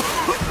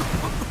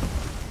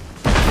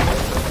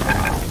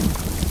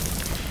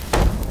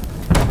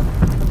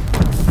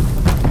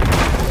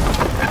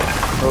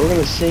 Bro, we're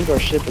gonna sink our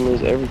ship and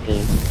lose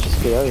everything.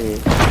 Just get out of here.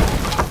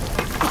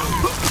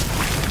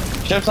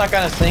 Ship's not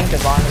gonna sink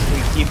as long as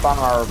we keep on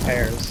our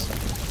repairs.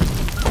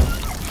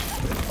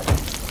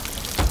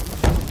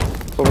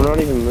 But we're not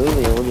even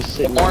moving, we're just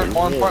sitting there.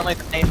 More importantly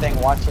than anything,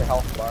 watch your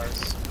health bars.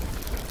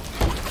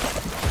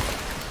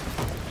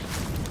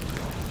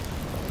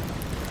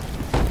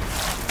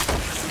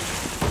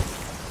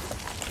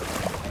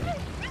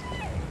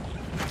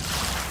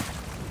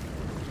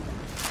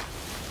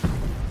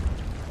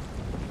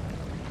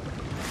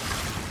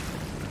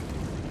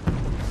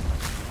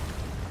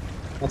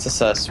 Let's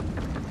assess.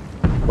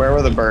 Where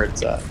were the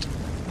birds at?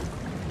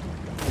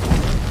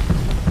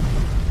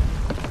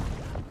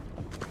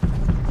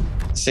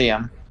 See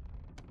them.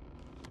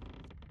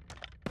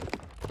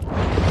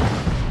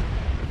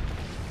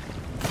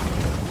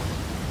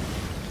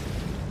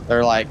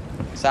 They're like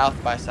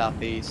south by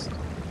southeast.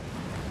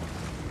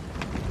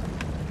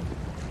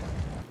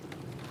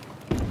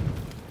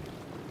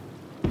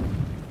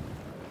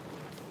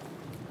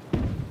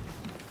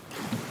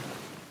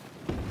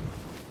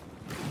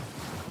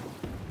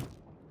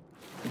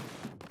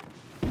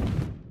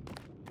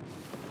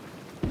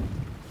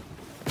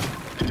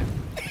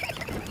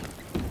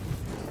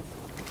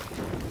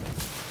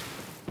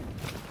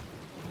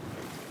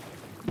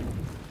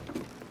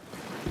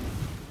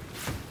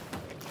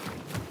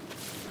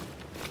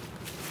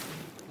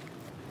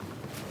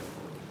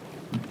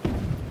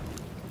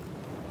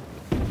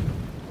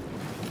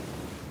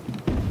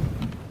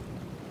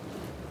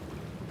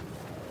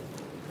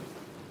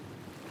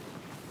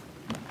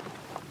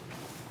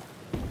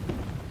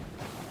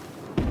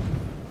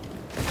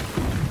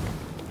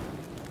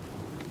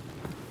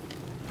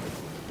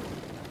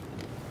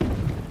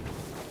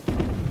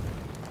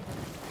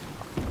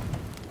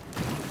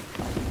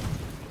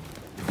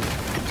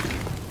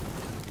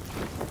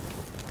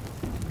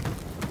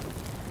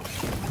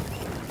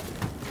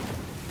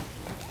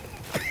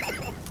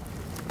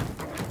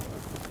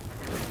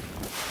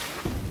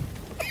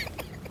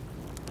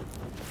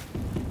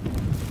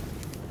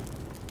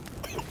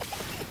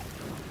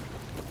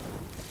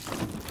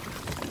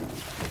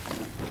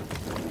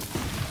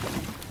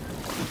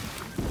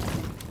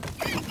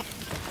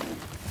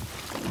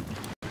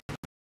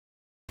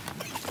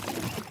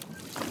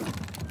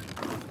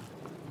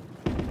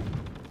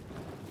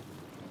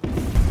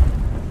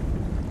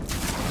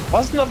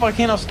 Wasn't the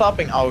volcano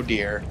stopping? Oh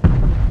dear.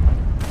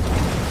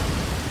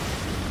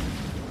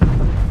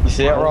 You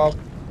see it, Rob?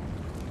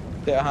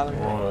 See it, Hunter?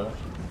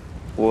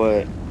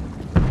 What?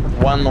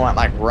 One went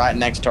like right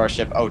next to our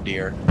ship. Oh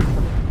dear.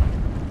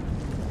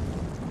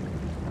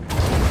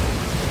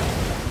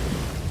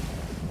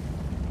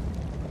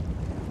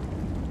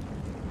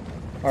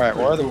 Alright,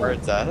 where are the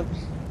birds at?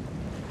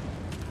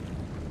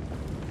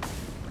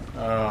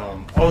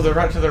 Oh, they're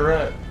right to the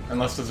right.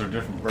 Unless those are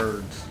different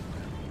birds.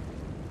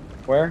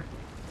 Where?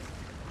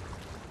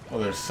 Well,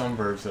 there's some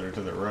birds that are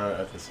to the right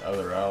at this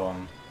other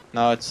island.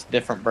 No, it's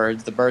different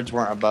birds. The birds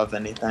weren't above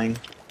anything.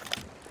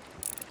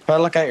 If I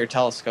look at your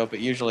telescope, it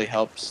usually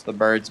helps the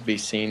birds be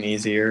seen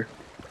easier.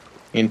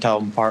 You can tell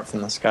them apart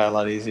from the sky a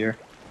lot easier.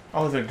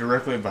 Oh, they're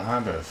directly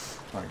behind us.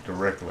 Like,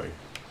 directly.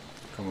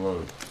 Come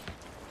look.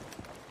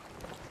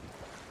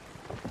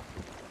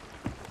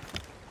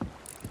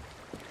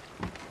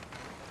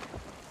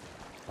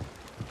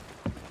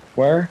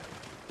 Where?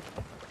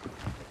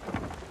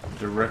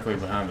 Directly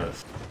behind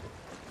us.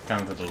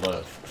 Kind of to the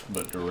left,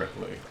 but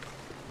directly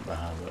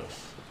behind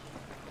us.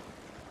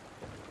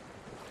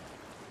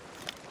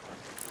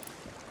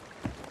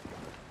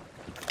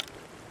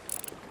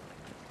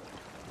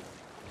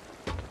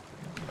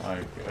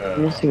 Like, I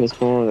don't see what's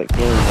going on with that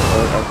camera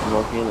off the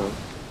volcano.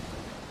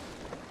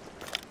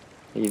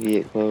 You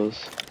get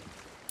close.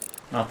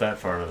 Not that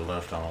far to the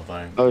left, I don't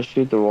think. Oh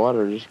shoot, the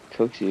water just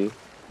cooks you.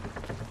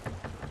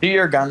 Do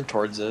your gun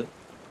towards it.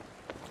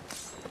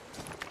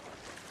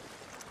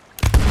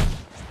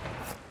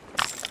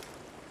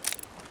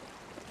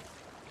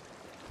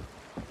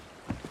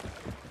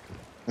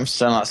 I'm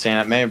still not seeing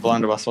it. Maybe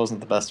blunderbuss wasn't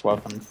the best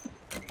weapon.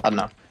 I don't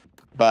know.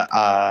 But,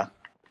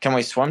 can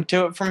we swim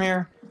to it from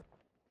here?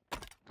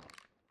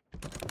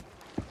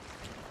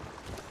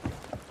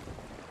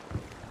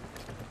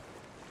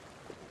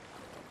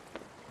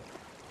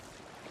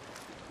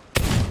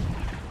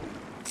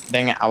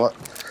 Dang it, I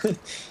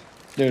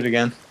do it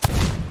again.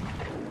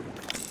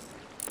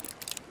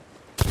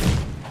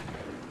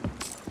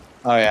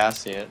 Oh yeah, I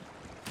see it.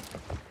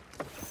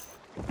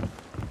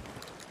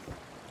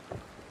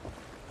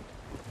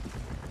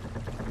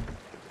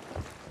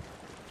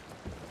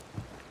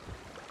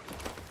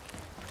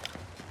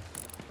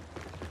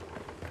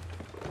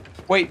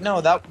 Wait,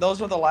 no, those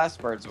were the last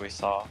birds we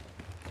saw.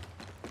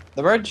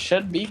 The birds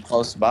should be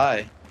close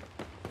by.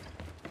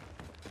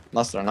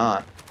 Unless they're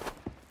not.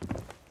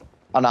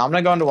 Oh no, I'm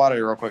gonna go into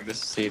water real quick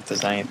just to see if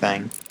there's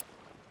anything.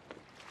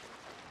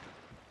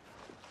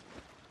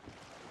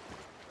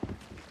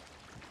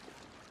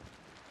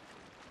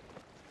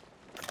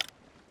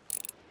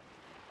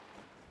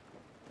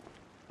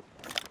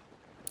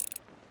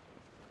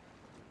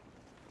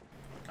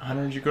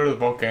 Hunter, did you go to the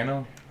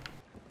volcano?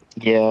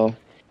 Yeah.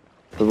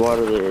 The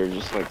water there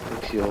just like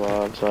cooks you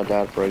alive, so I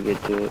died before I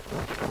get to it.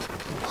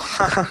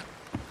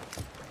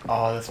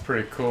 Oh, that's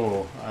pretty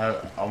cool.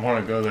 I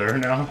want to go there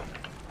now.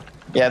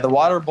 Yeah, the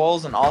water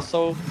boils, and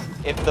also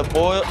if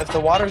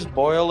the water's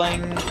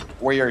boiling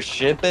where your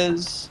ship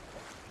is,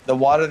 the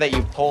water that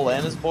you pull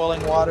in is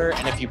boiling water,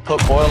 and if you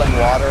put boiling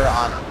water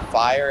on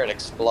fire, it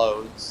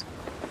explodes.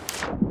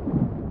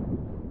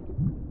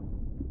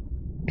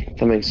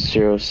 That makes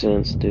zero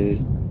sense,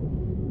 dude.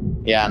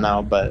 Yeah, I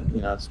know, but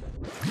you know, it's...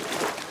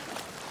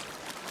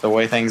 The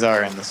way things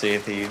are in the Sea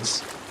of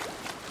Thieves.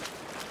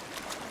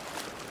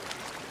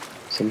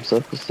 Some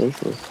stuff is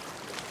senseless.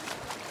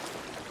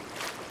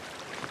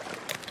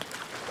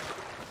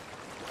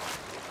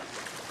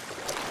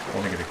 I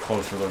want to get a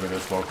closer look at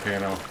this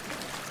volcano.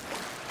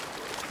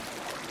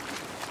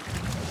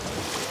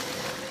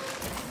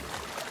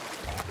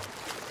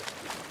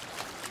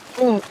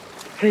 Oh,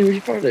 hey, where'd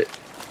you find it?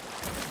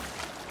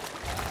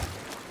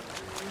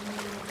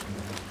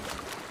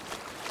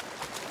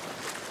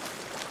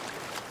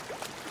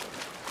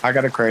 I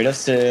got a crate of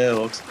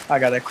silks. I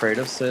got a crate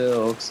of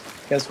silks.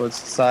 Guess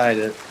what's inside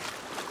it?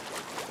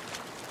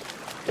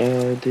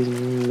 These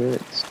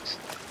nuts.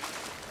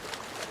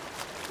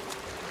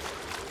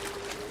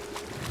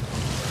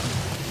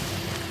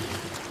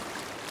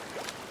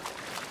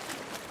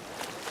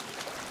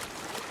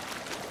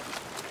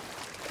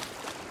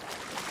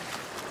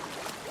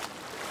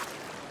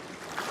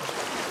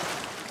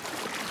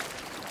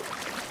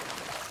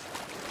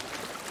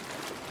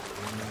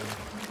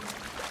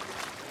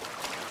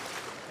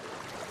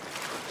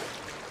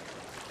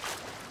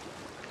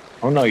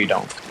 Oh, no, you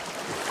don't.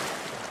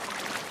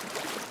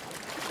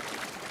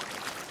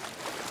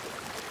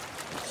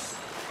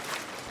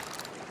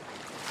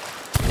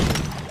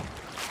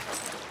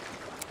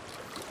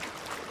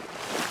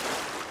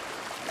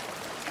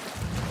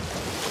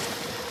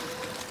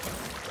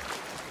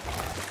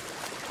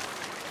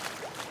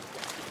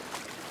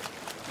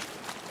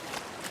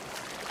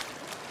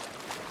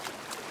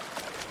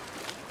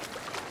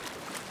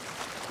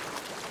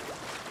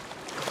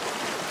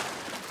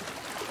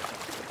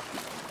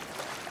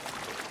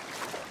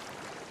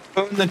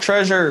 Boom the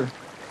treasure.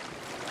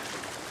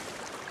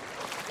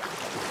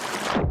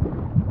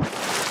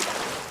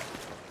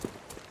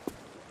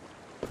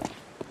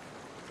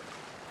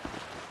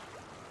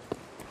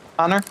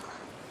 Connor,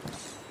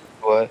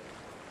 What?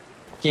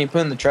 can you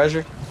put in the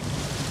treasure?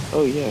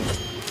 Oh, yeah.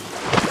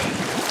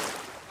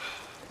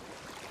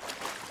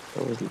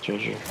 That was the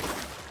treasure.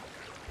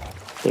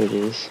 There it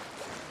is.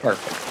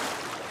 Perfect.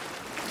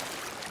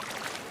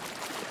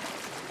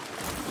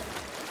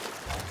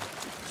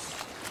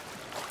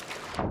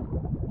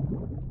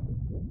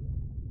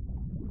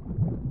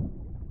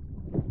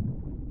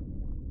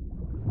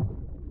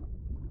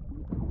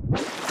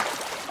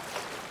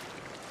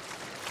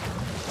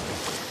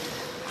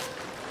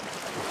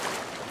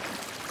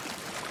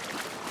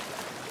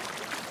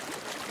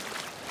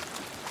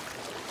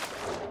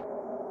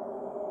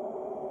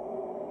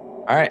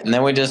 All right, and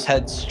then we just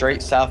head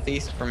straight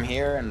southeast from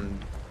here, and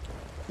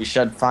we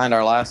should find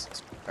our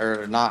last,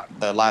 or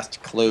not the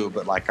last clue,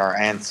 but like our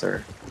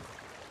answer.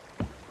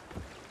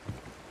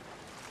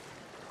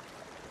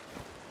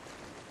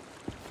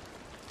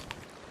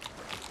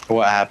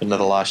 What happened to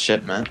the lost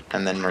shipment,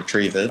 and then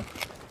retrieve it.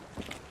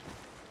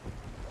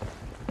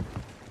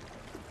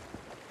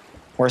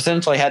 We're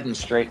essentially heading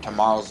straight to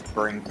Morrow's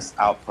Brink's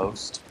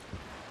Outpost.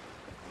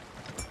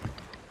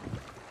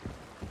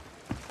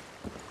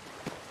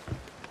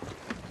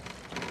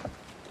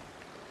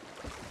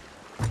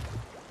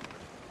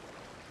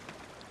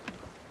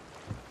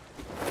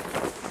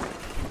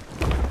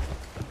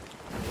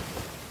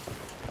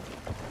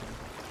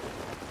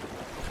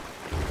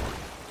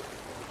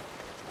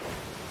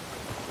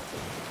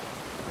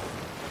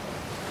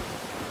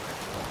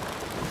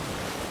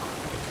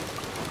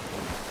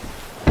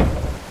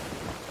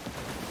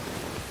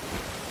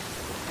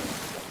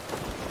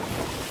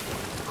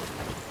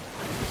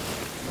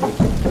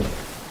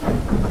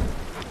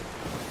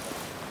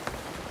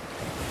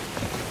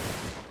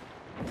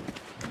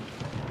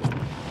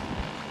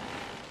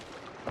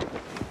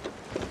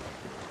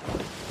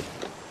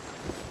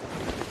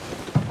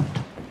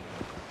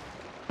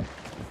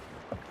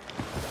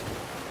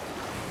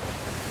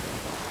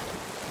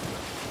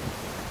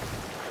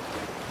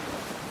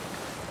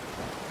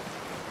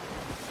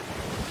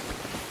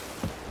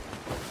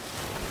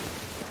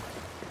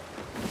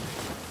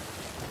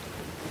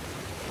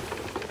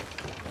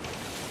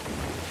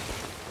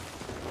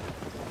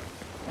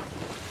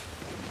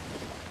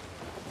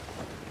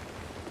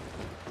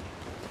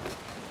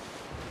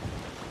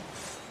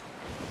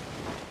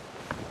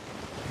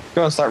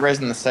 Go and start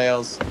raising the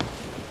sails.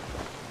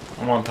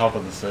 I'm on top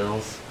of the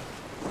sails.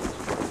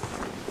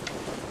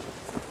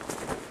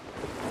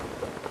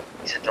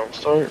 You said don't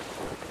start?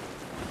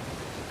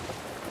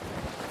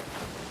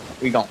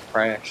 We gon'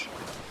 crash.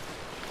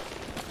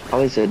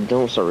 Ollie said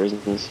don't start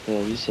raising the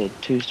sails. You said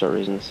to start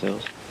raising the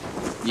sails.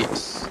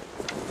 Yes.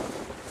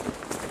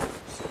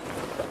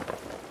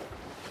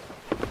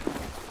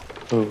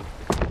 Oh.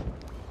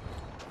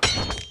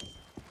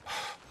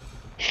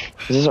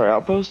 Is this our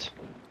outpost?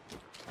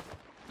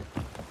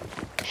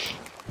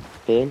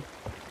 Ben?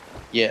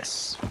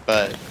 Yes,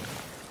 but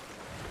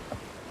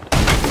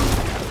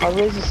I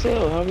raised the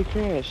sail. How'd we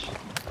crash?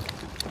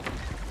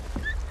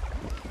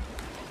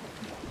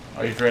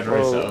 Oh, you tried to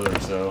raise the other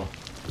sail.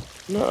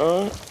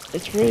 Nuh-uh.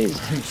 It's raised.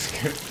 I'm just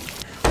kidding.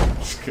 I'm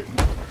just kidding.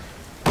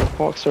 The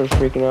hawk started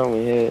freaking out when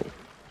we hit.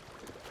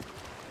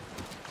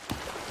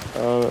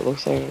 It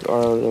looks like the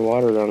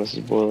water around us is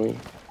boiling.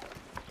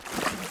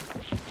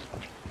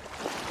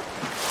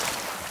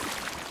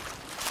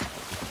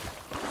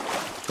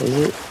 Is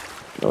it?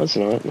 No, it's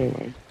not. Never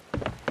mind.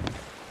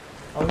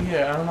 Oh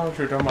yeah, I don't know if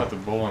you're talking about the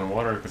boiling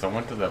water, because I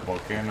went to that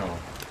volcano.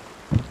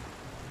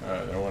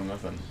 There wasn't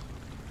nothing.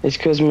 It's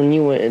because when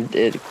you went,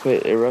 it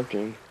quit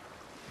erupting.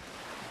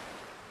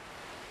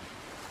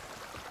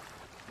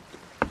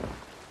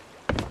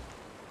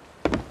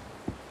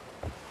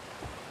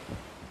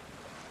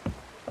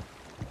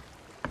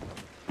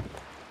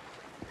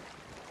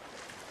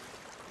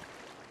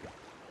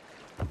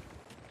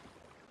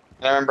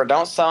 And remember,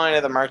 don't sell any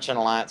of the Merchant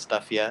Alliance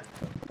stuff yet.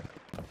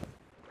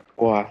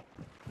 Why?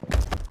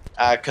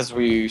 Because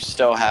we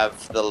still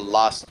have the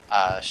lost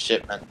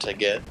shipment to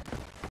get.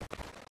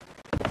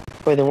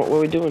 Wait, then what are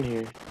we doing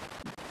here?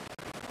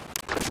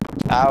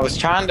 I was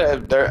trying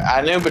to.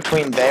 I knew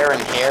between there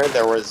and here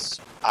there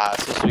was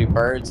supposed to be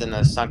birds and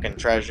a sunken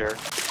treasure.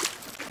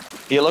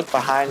 If you look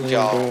behind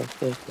y'all,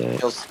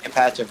 you'll see a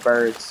patch of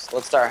birds.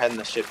 Let's start heading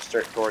the ship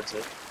straight towards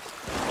it.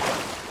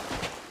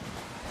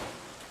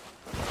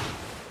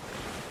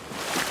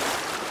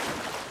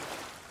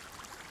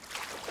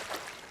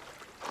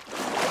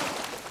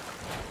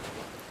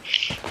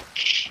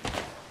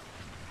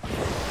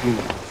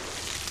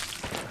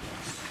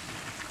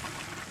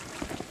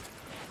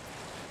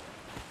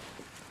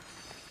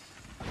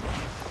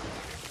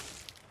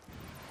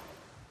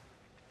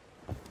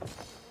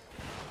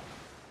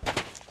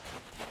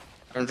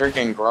 I'm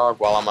drinking grog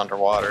while I'm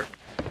underwater.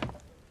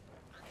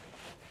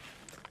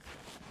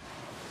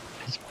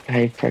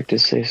 I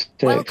practice safe sex.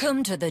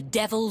 Welcome to the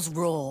Devil's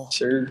Roar.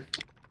 Sure.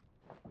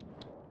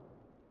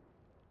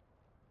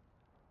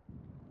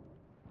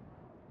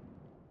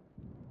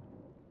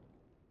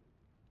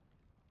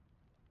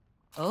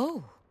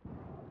 Oh.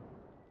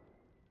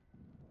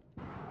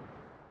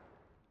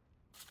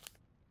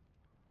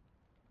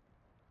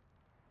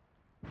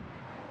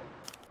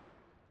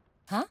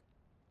 Huh?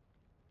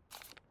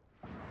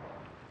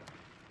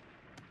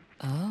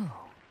 Oh.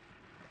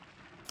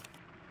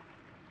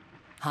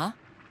 Huh?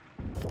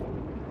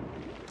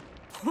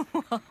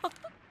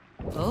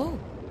 Oh.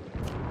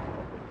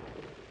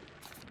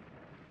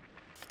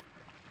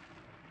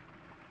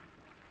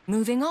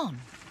 Moving on.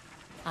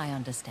 I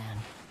understand.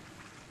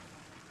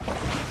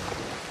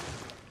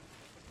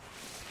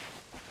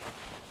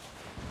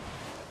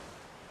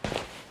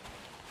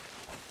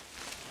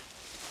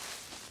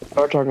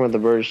 We're talking about the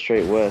birds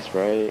straight west,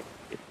 right?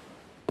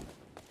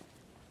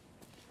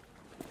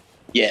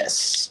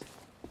 Yes.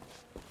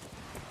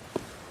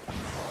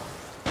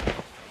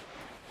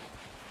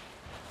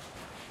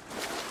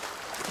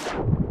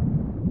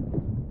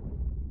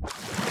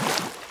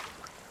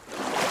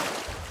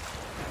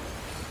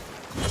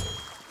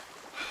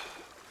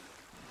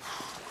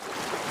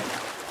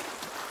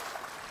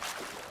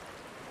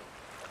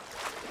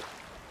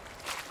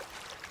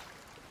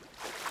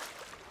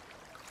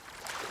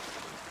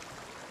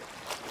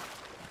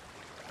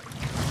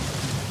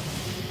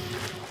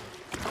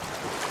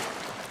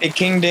 Hey,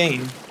 King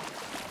Dean.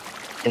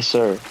 Yes,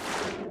 sir.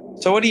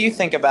 So what do you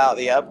think about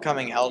the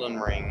upcoming Elden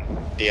Ring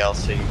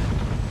DLC?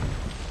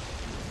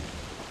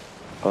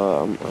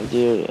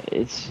 Dude,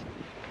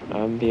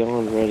 I'm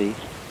beyond ready.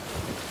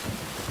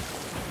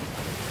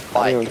 I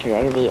Like, don't care.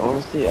 I didn't really,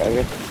 honestly, I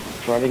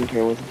didn't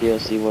care what the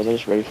DLC was. I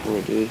was ready for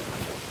it, dude.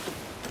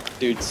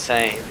 dude,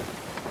 same.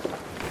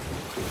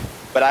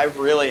 But I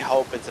really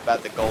hope it's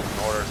about the Golden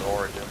Order's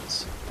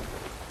origins.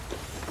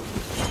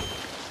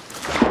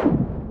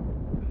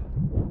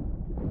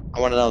 I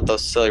want to know what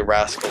those silly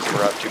rascals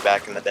were up to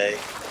back in the day.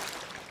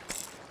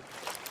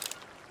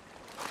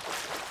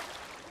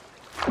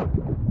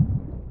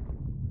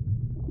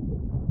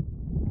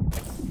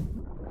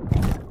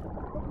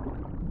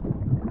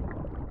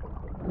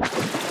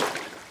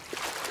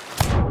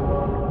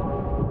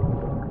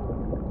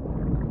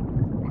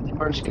 Where'd the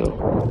birds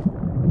go?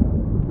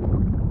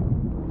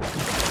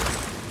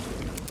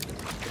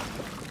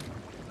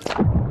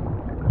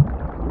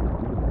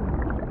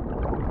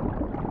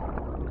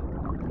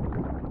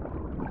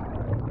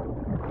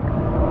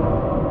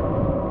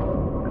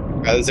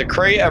 There's a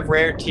crate of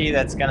rare tea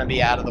that's going to be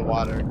out of the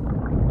water.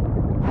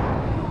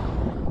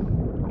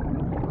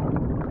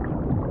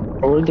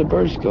 Oh, where'd the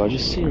birds go? I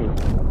just seen them.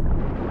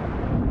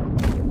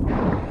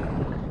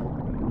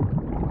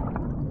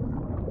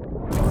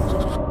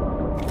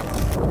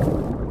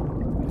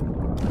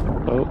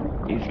 Oh,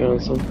 you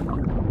found something?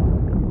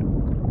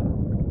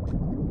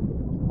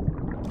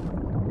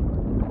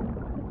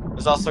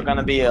 There's also going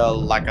to be a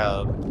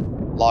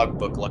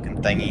logbook looking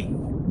thingy.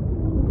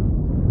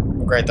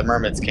 Great, the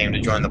mermaids came to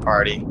join the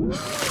party.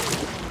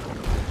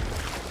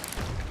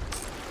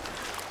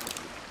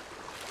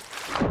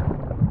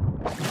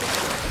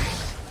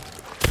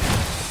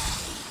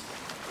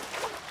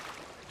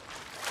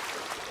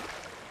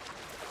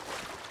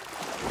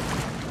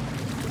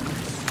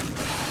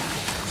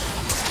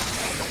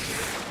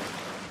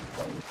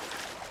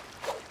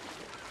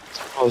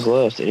 What was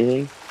left?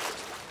 Anything?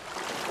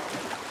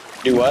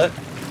 Do what?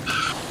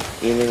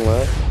 Anything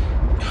left?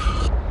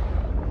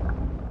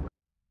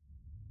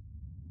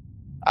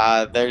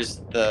 There's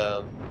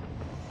the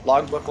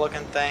logbook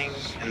looking thing,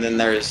 and then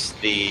there's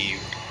the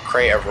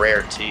crate of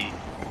rare tea.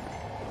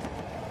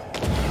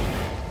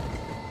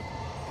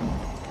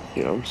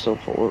 Dude, I'm so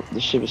far. The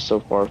ship is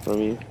so far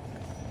from you.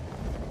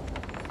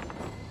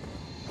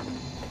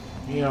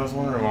 Yeah, I was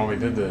wondering why we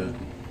did that.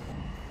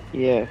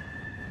 Yeah.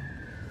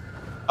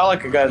 Felt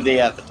like a good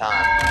idea at the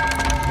time.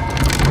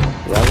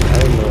 Yeah, I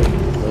didn't know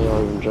they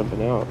were even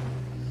jumping out.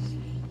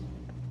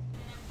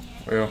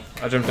 Well,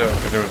 I jumped out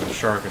because there was a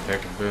shark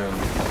attacking Ben.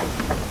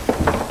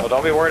 Well,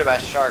 don't be worried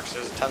about sharks.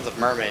 There's tons of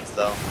mermaids,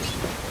 though.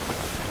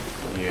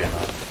 Yeah.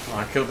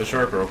 I killed the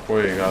shark real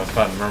quick. I was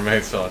fighting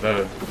mermaids, so I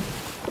died.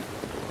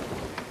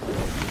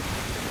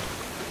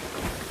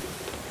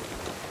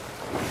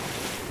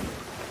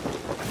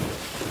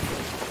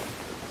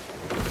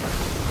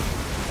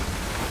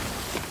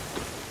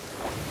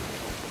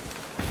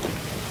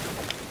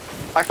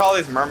 Like all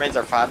these mermaids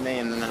are fighting me,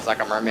 and then there's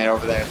like a mermaid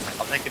over there. It's like,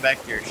 I'll take you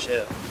back to your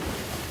ship.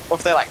 What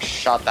if they like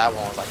shot that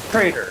one? It was like,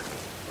 traitor.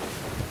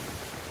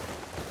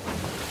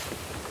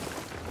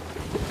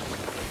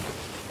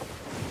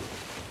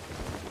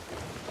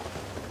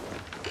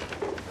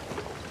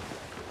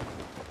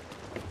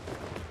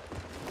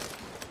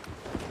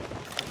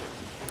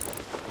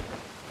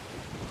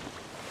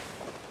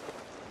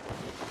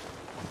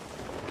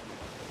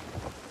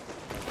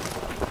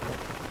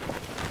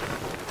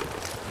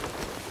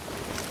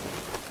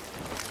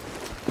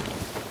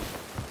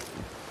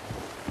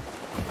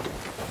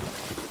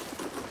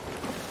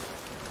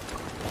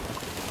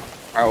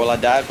 Alright, well I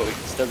died, but we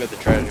can still get the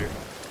treasure.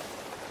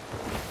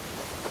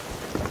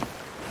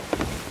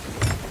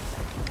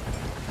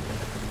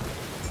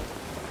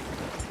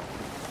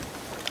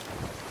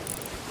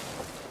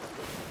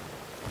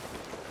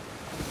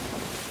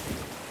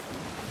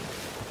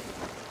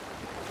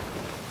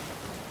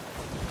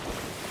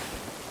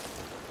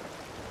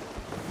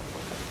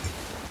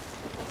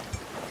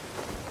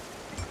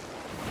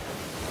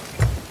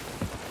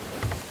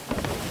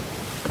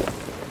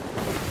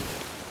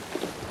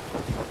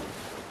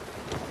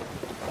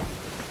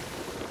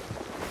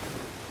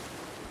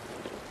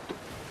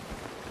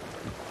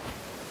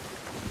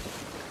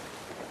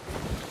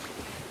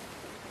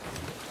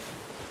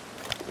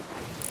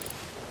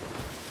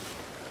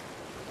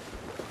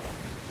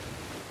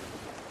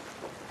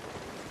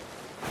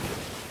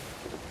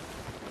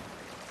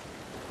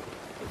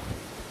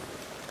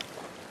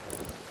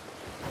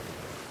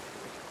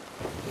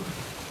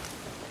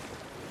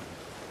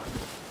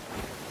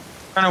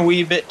 Turn a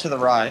wee bit to the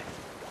right.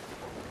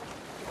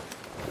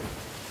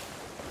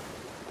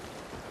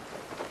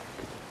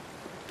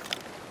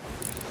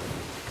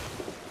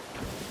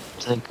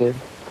 Is that good?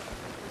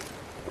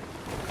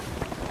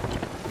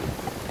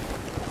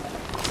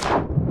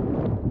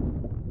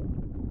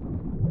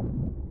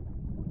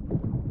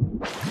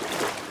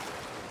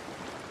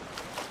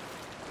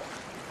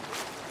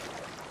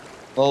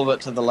 A little bit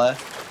to the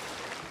left.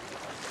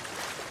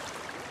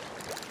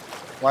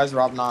 Why is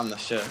Rob not on the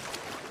ship?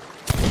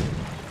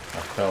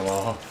 I fell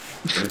off.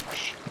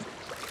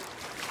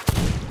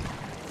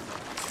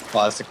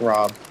 Classic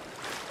Rob.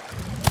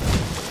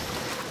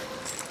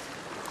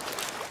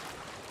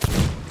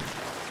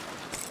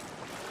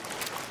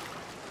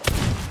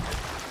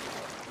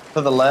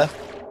 To the left.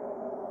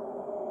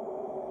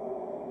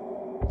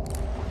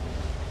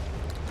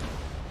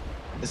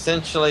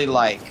 Essentially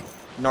like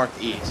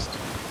northeast.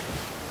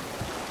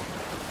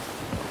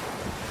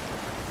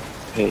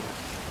 Hey.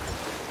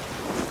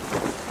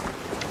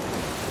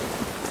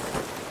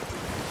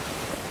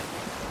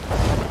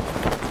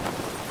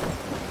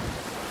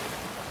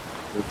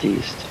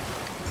 Northeast.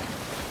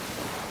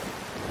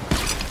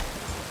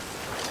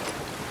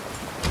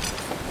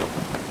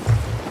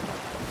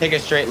 Take a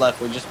straight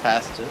left, we just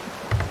passed it.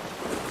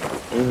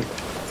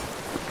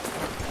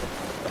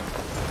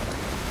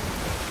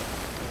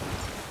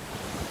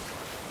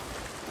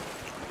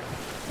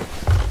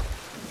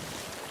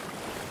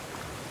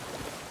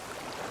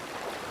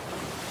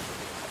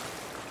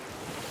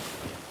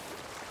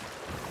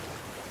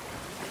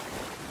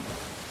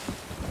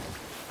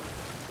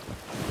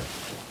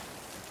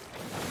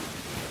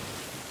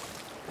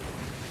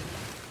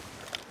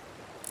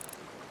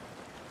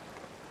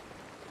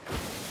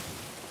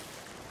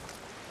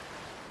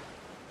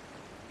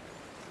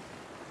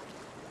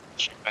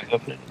 Back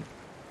up.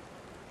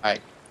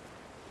 Alright.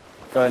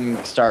 Go ahead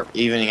and start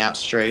evening out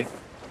straight.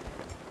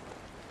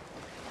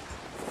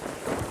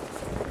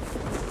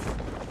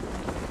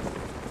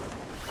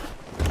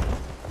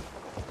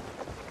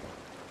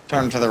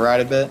 Turn to the right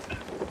a bit.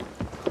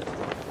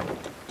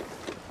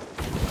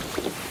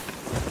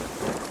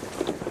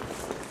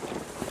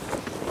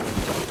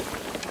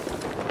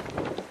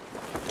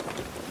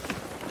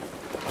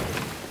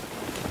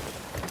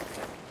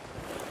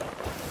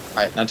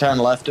 Alright, now turn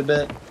left a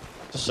bit.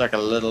 Just like a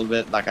little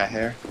bit, like a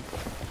hair.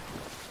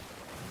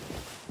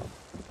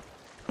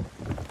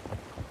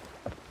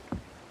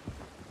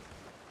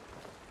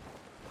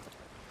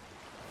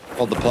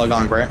 Pulled the plug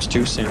on Gramps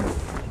too soon.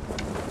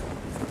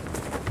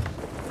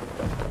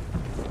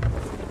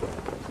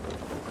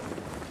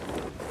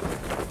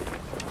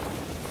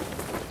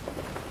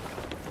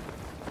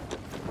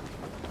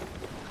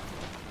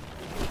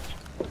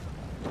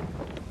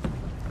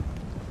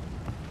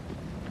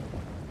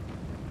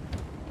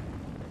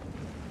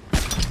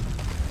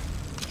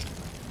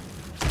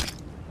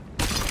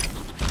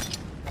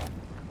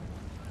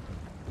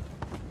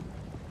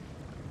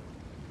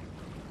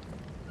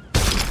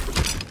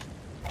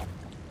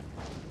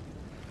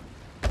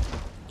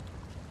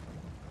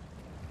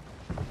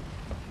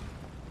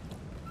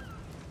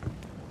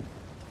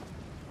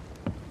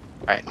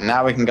 Alright,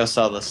 now we can go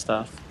sell this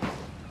stuff.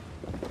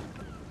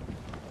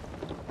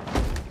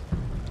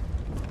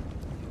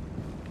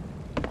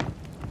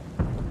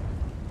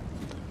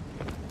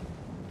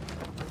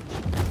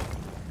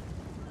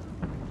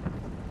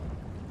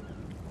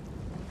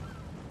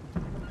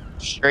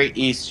 Straight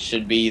east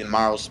should be the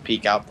Morrow's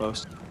Peak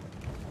Outpost.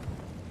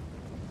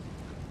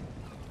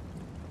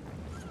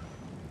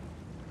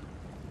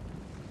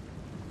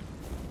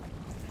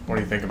 What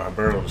do you think about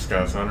Burrow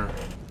Disguise, Hunter?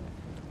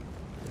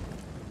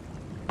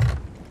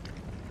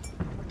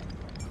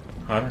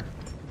 Hunter?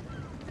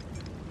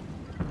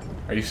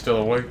 Are you still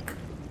awake?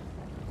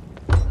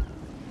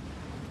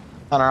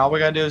 Hunter, all we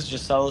gotta do is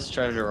just sell this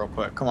treasure real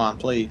quick. Come on,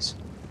 please.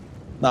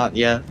 Not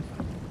yet.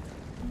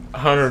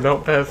 Hunter,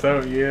 don't pass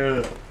out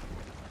yet.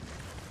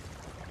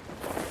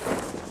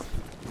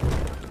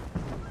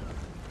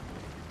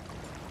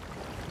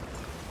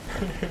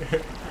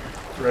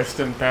 Rest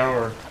in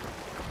power.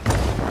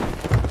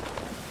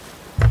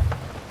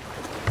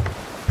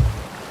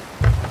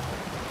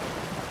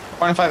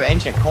 $25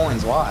 ancient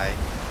coins, why?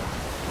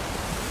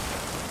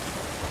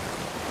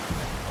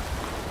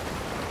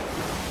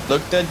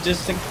 Looked at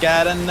just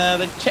got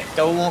another check,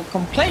 I won't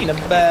complain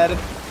about it.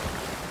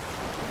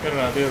 Got an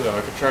idea though,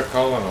 I could try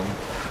calling them.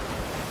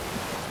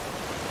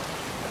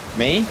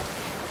 Me?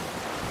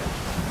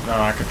 No,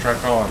 I could try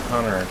calling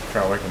Hunter and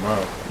try to wake him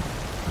up.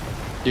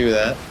 Do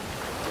that.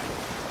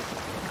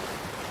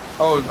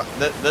 Oh,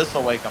 this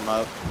will wake him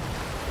up.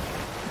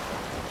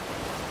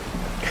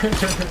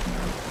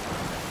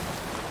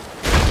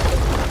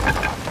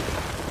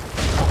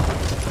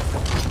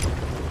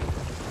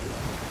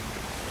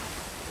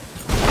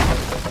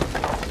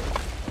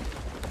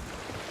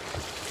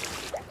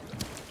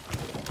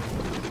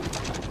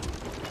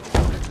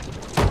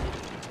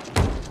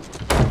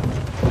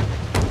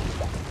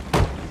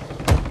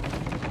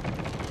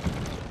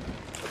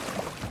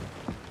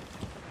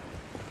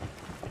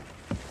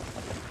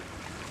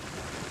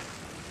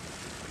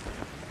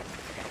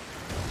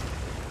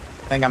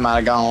 I think I might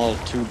have gone a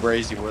little too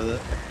brazy with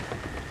it.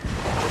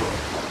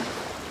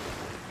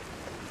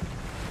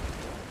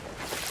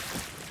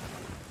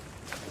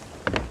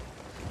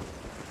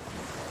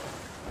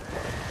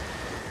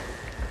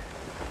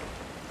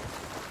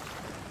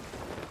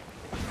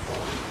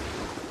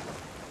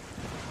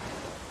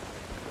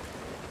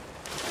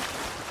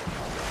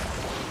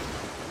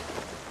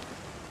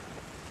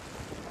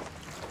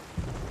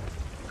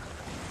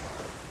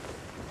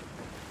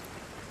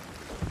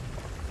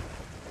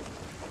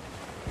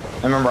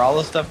 Remember, all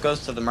this stuff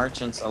goes to the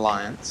Merchants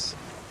Alliance.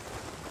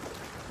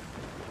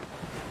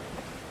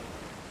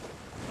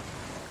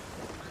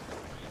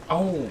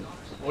 Oh,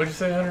 what'd you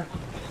say, Hunter?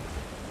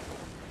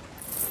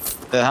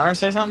 Did Hunter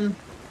say something?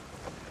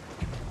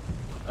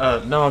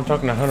 No, I'm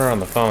talking to Hunter on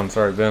the phone.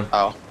 Sorry, Ben.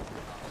 Oh.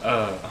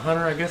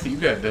 Hunter, I guess you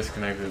got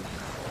disconnected.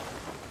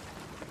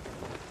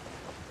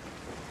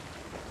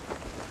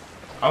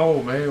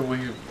 Oh, man, we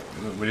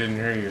didn't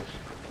hear you.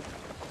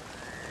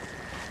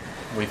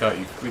 We thought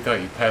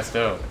you passed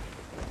out.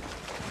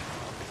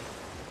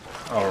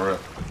 Oh,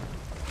 rip.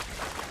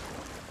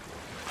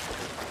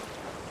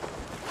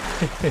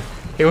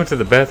 He went to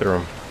the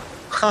bathroom.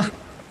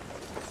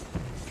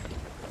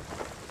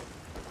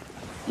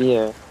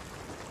 Yeah.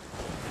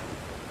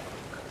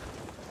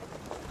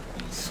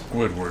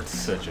 Squidward's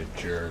such a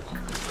jerk.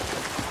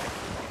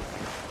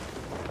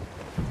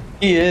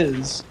 He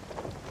is.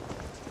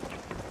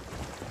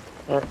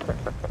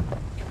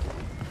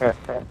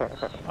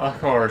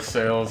 Our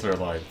sails are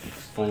like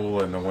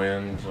full in the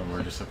wind when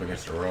we're just up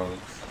against the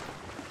rocks.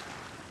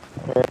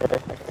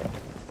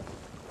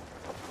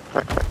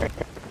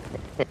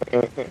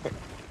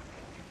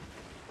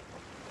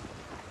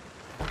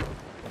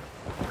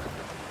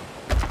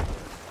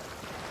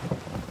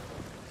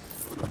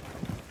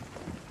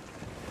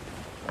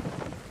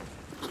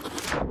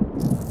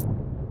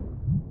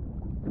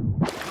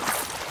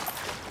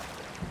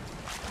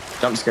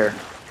 Jump scare.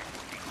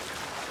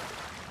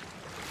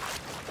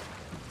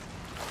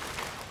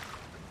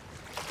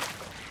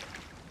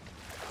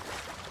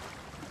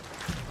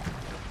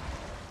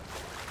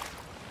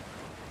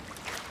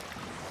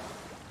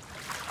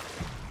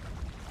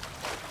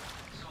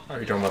 Are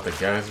you talking about the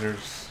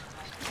geysers?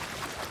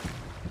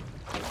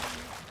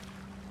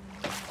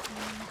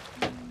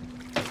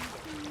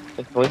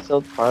 Can we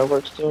sell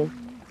fireworks too?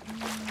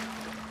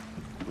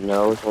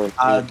 No, it's only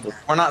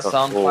We're not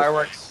selling full.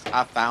 fireworks.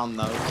 I found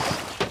those.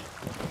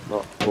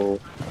 Not full.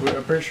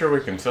 I'm pretty sure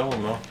we can sell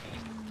them though.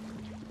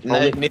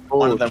 Neither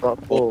one of them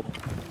not full.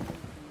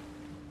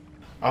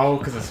 Oh,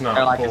 because it's not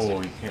They're like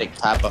full. a You big can't.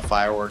 type of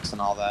fireworks and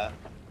all that.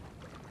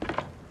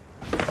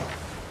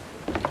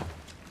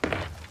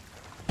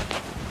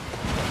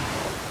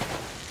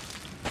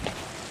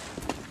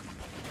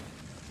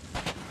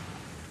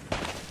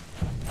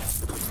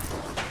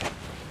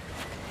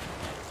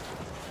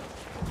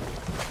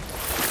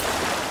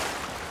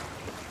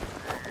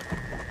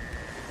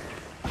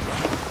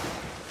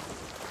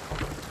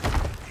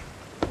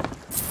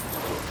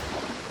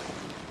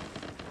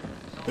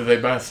 Did they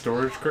buy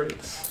storage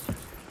crates?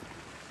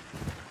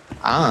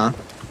 I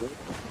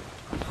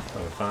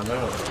find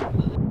out.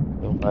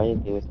 Don't buy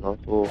anything, it's not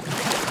full.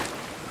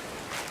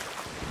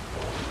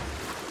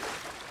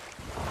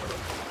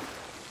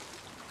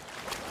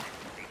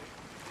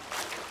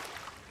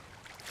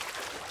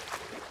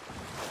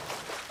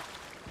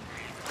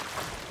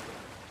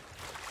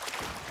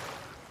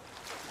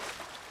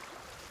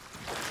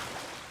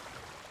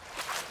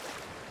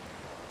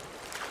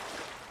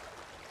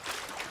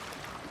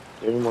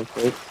 Any more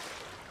crates?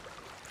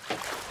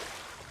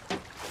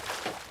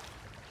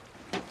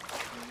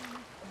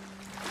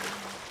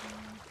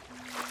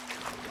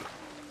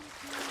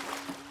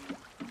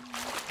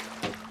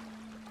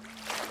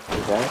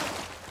 Is that?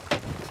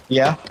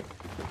 Yeah,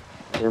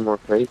 Any more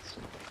crates?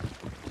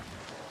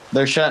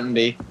 there shouldn't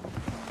be.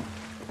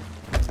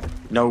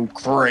 No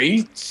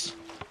crates.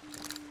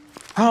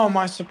 How am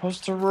I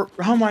supposed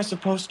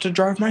to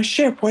drive my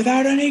ship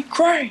without any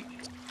crate?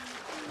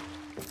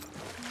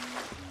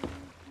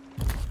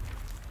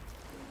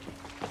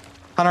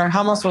 Hunter,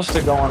 how am I supposed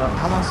to go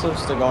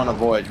on a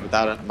voyage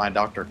without my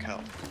Dr.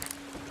 Kel?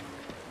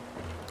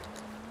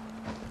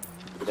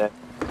 Is that?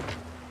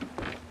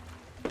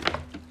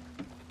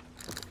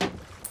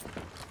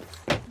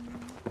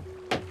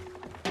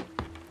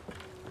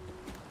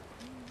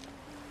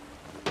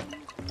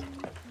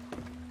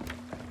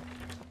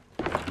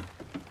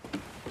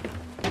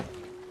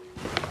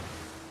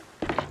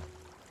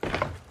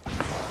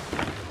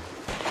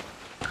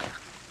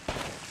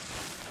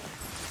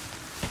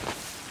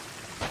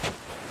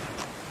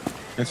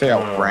 Let's see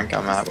how rank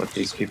I'm at with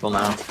these people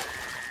now.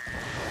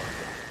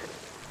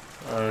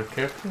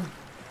 Captain?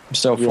 I'm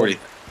still 40.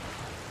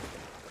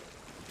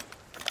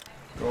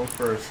 Going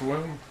for a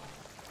swim?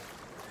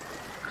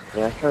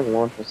 Yeah, I tried to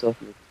launch myself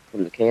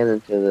from the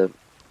cannon to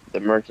the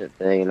merchant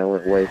thing, and I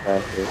went way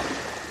faster.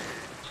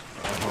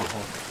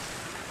 Oh.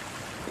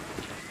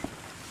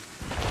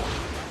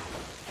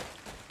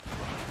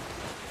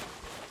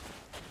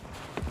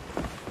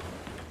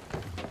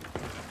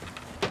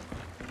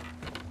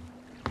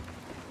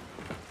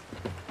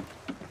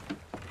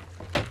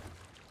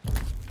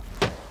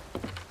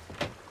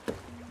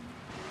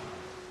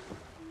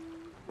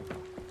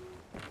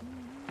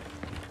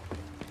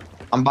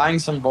 I'm buying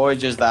some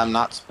voyages that I'm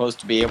not supposed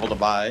to be able to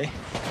buy.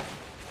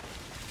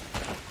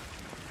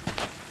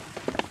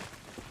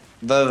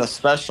 They're the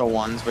special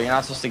ones, but you're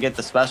not supposed to get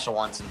the special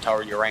ones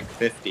until you're rank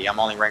 50. I'm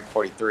only rank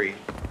 43.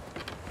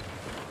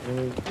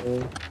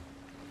 Okay.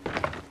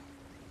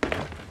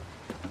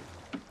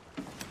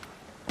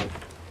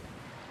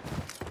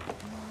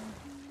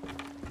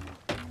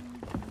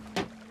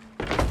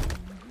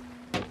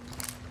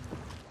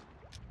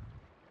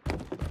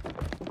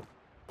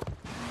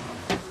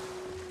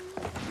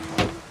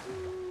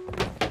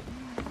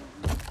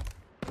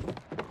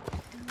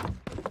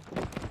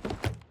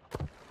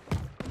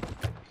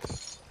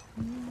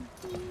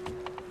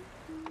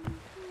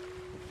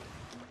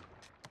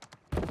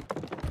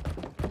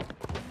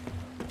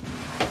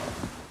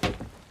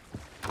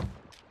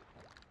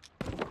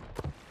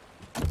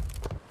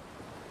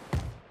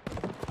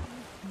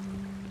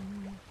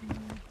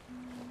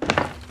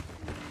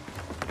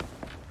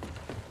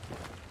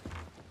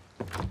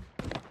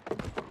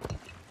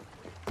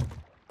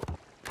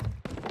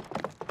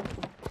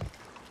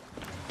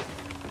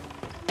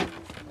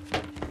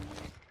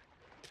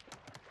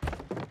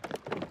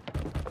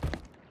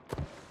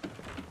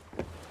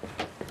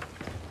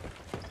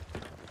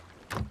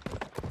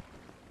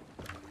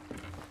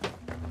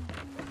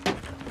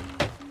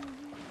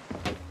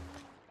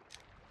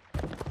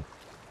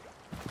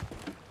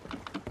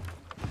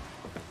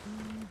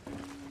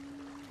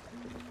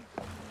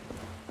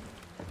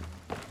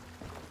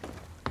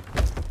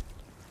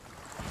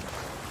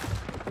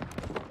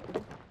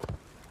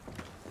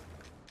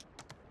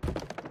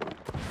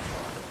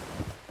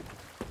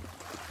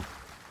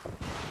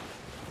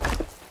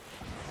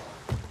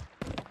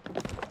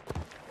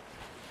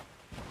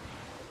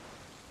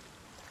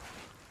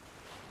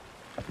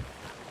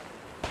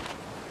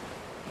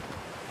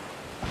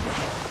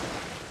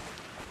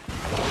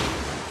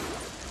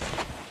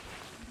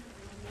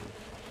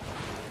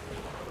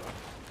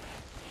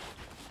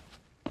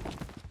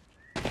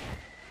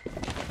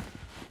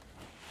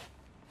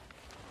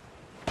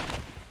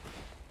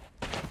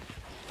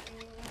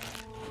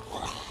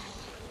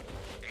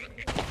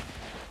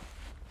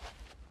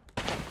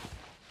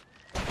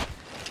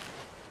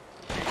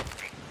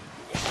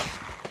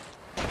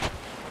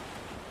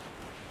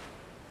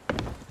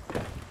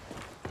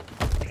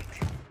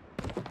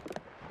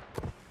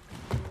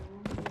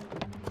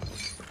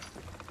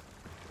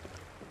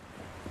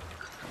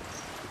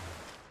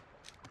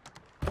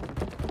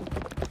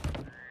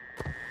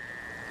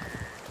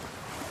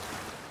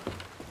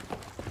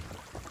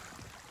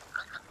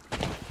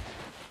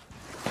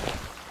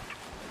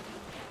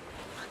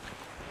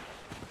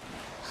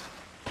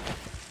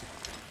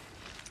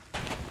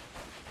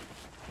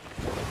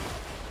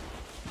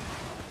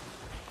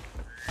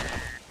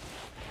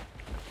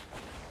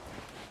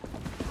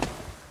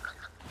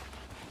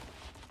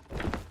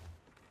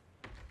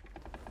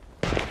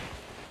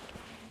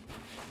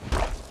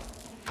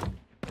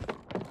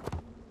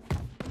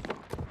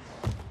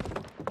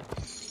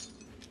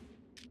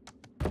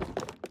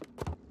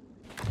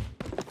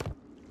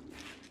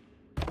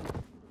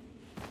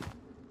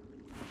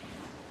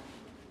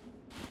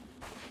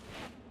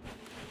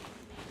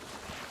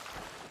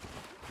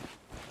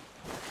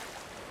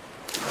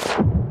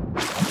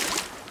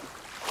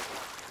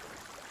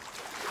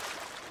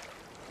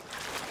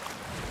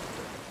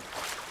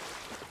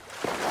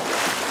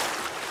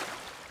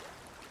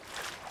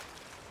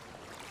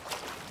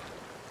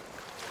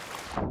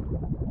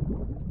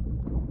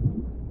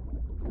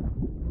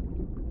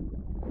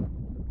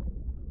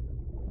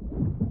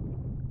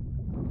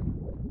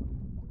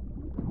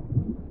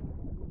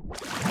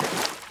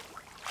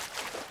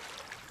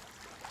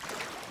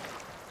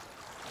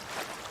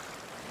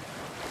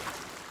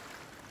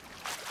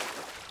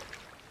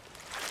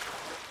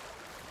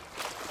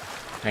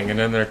 Hanging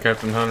in there,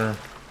 Captain Hunter.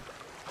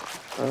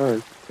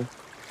 Alright.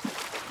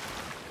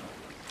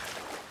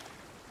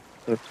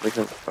 Let's make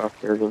a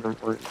software game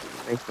or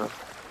make a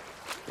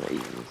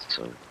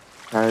so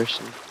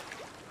tiresome.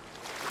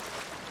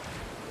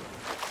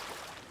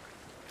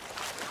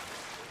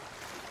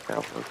 That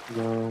work,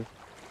 no.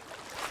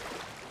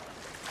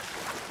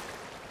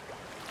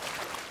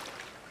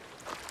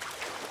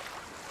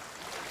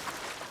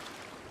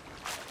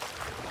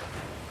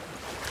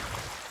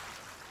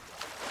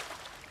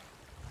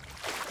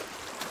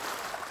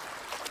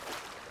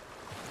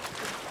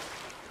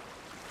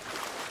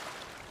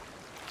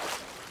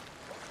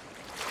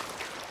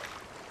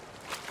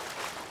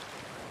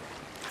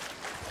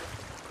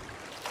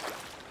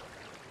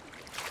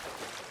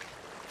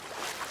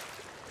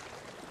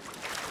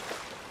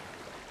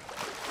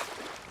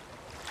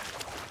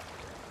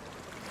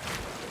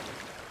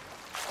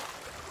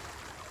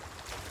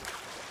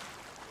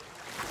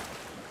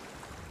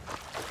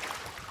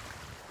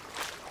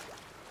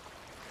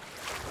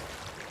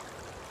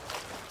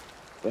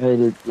 Hey,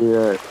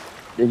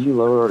 did you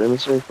lower our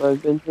emissary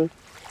flag, Benjamin?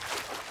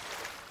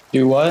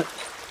 Do what?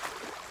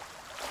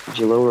 Did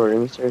you lower our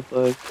emissary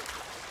flag?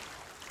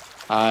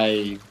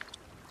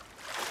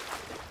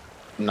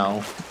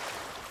 No.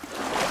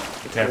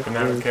 You tapping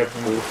out,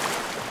 Captain?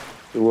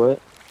 Do what?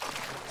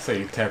 Say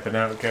you tapping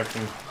out,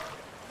 Captain?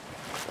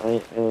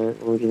 Let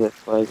me get that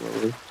flag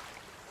lowered.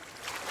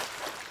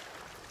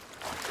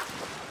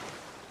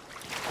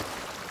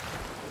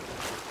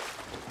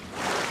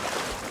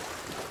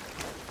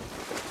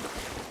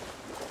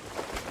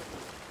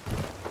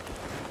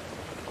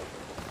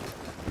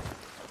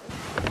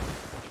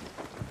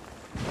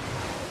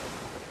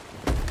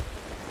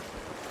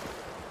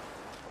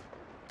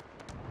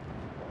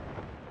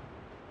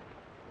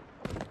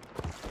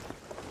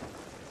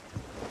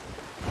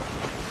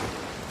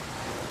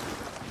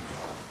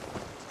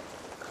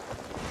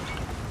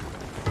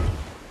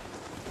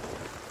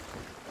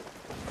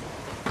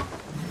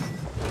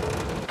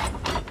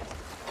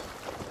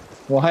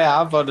 Well, hey,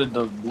 I voted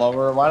to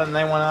lower. Why didn't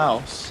anyone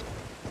else?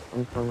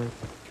 I'm coming.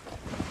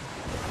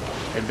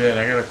 Hey Ben,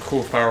 I got a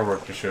cool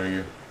firework to show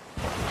you.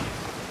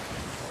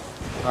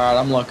 Alright,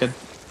 I'm looking.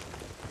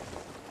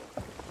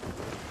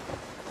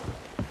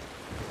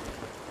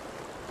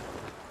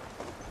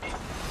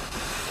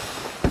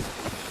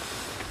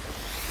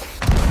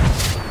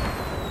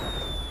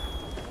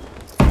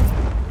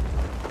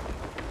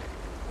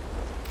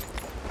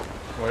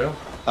 Well?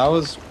 That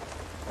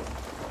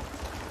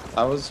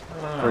was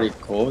pretty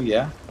cool,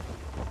 yeah.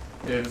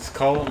 Yeah, it's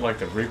called like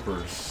the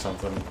Reapers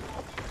something.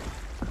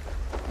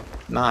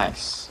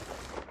 Nice.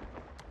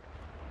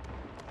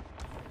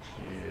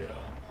 Yeah.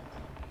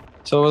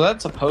 So was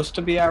that supposed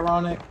to be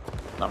ironic?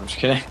 No, I'm just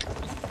kidding.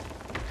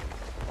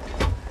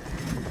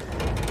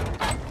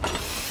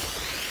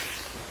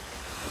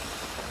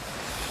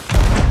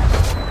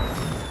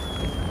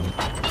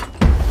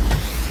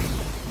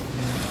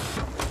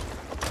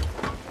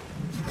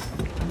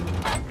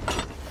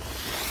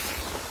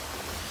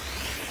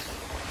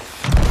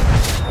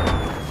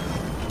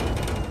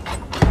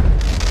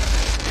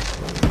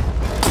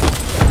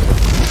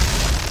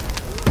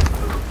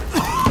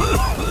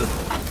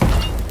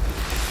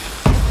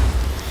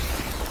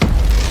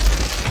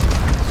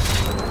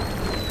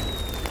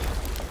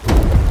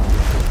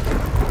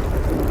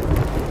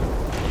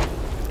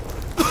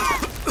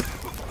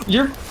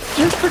 Your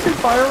freaking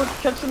firework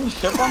catching the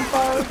ship on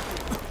fire?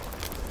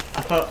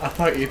 I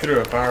thought you threw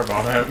a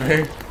firebomb at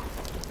me.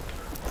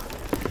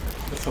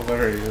 That's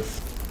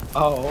hilarious.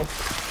 Oh.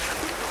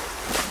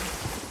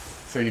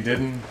 So you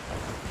didn't?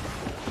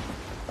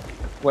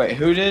 Wait,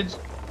 who did?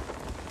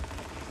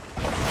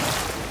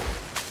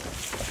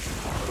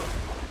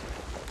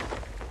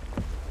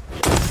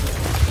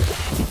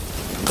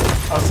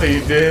 I'll say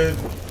you did.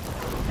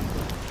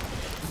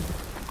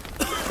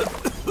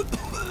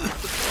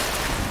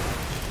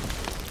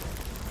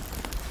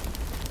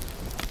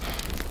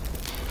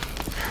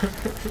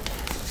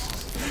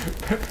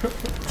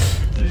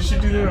 Did you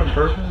do that on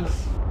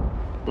purpose?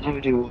 Did I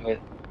do what?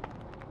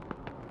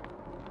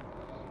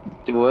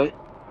 Do what?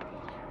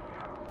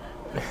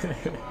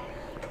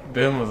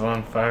 Ben was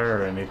on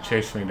fire and he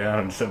chased me down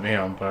and set me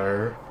on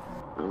fire.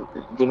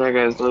 Good night,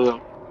 guys. Love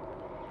y'all.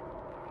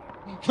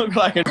 Look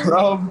like a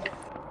Rob.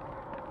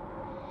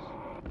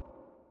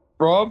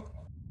 Rob?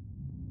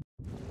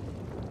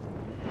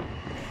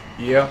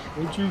 Yeah.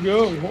 Where'd you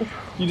go?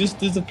 You just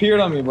disappeared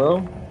on me,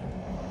 bro.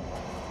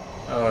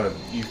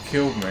 You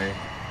killed me.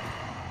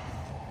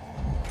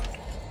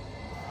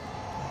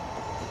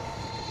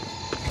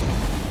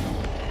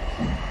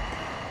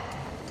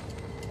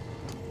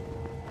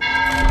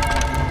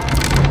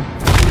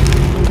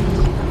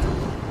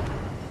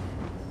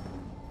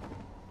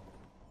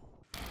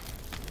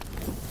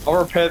 I'll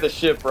repair the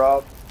ship,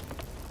 Rob.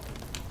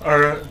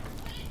 Alright.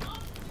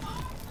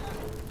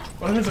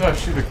 What happens if I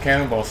shoot a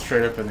cannonball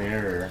straight up in the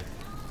air?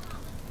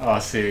 Oh, I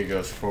see it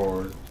goes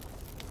forward.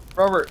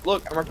 Robert,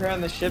 look, I'm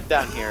repairing the ship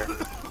down here.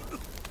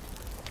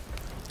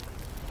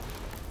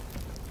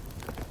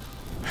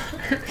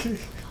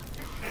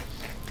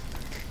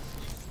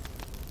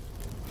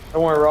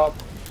 Don't worry, Rob.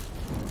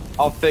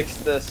 I'll fix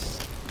this.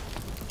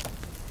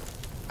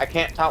 I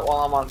can't talk while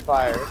I'm on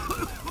fire.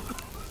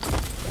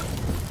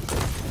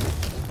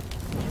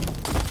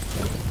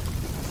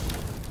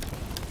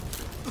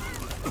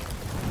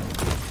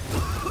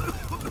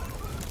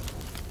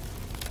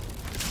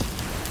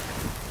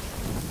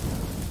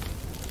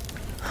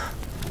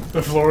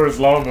 The floor is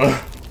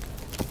lava.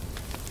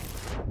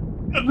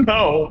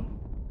 No.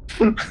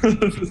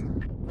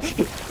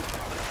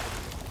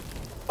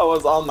 I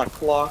was on the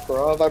clock,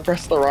 Rob. I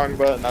pressed the wrong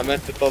button. I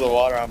meant to throw the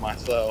water on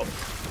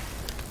myself.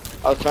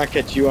 I was trying to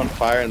catch you on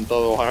fire and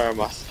throw the water on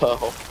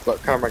myself,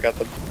 but karma got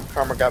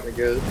me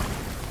good.